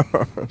next week.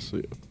 See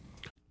ya.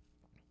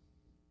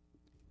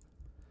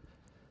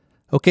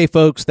 Okay,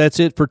 folks, that's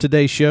it for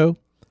today's show.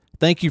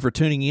 Thank you for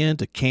tuning in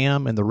to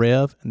Cam and the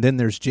Rev, and then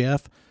there's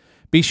Jeff.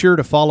 Be sure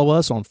to follow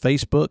us on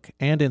Facebook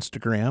and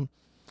Instagram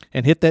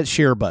and hit that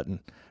share button.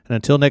 And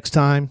until next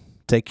time,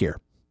 take care.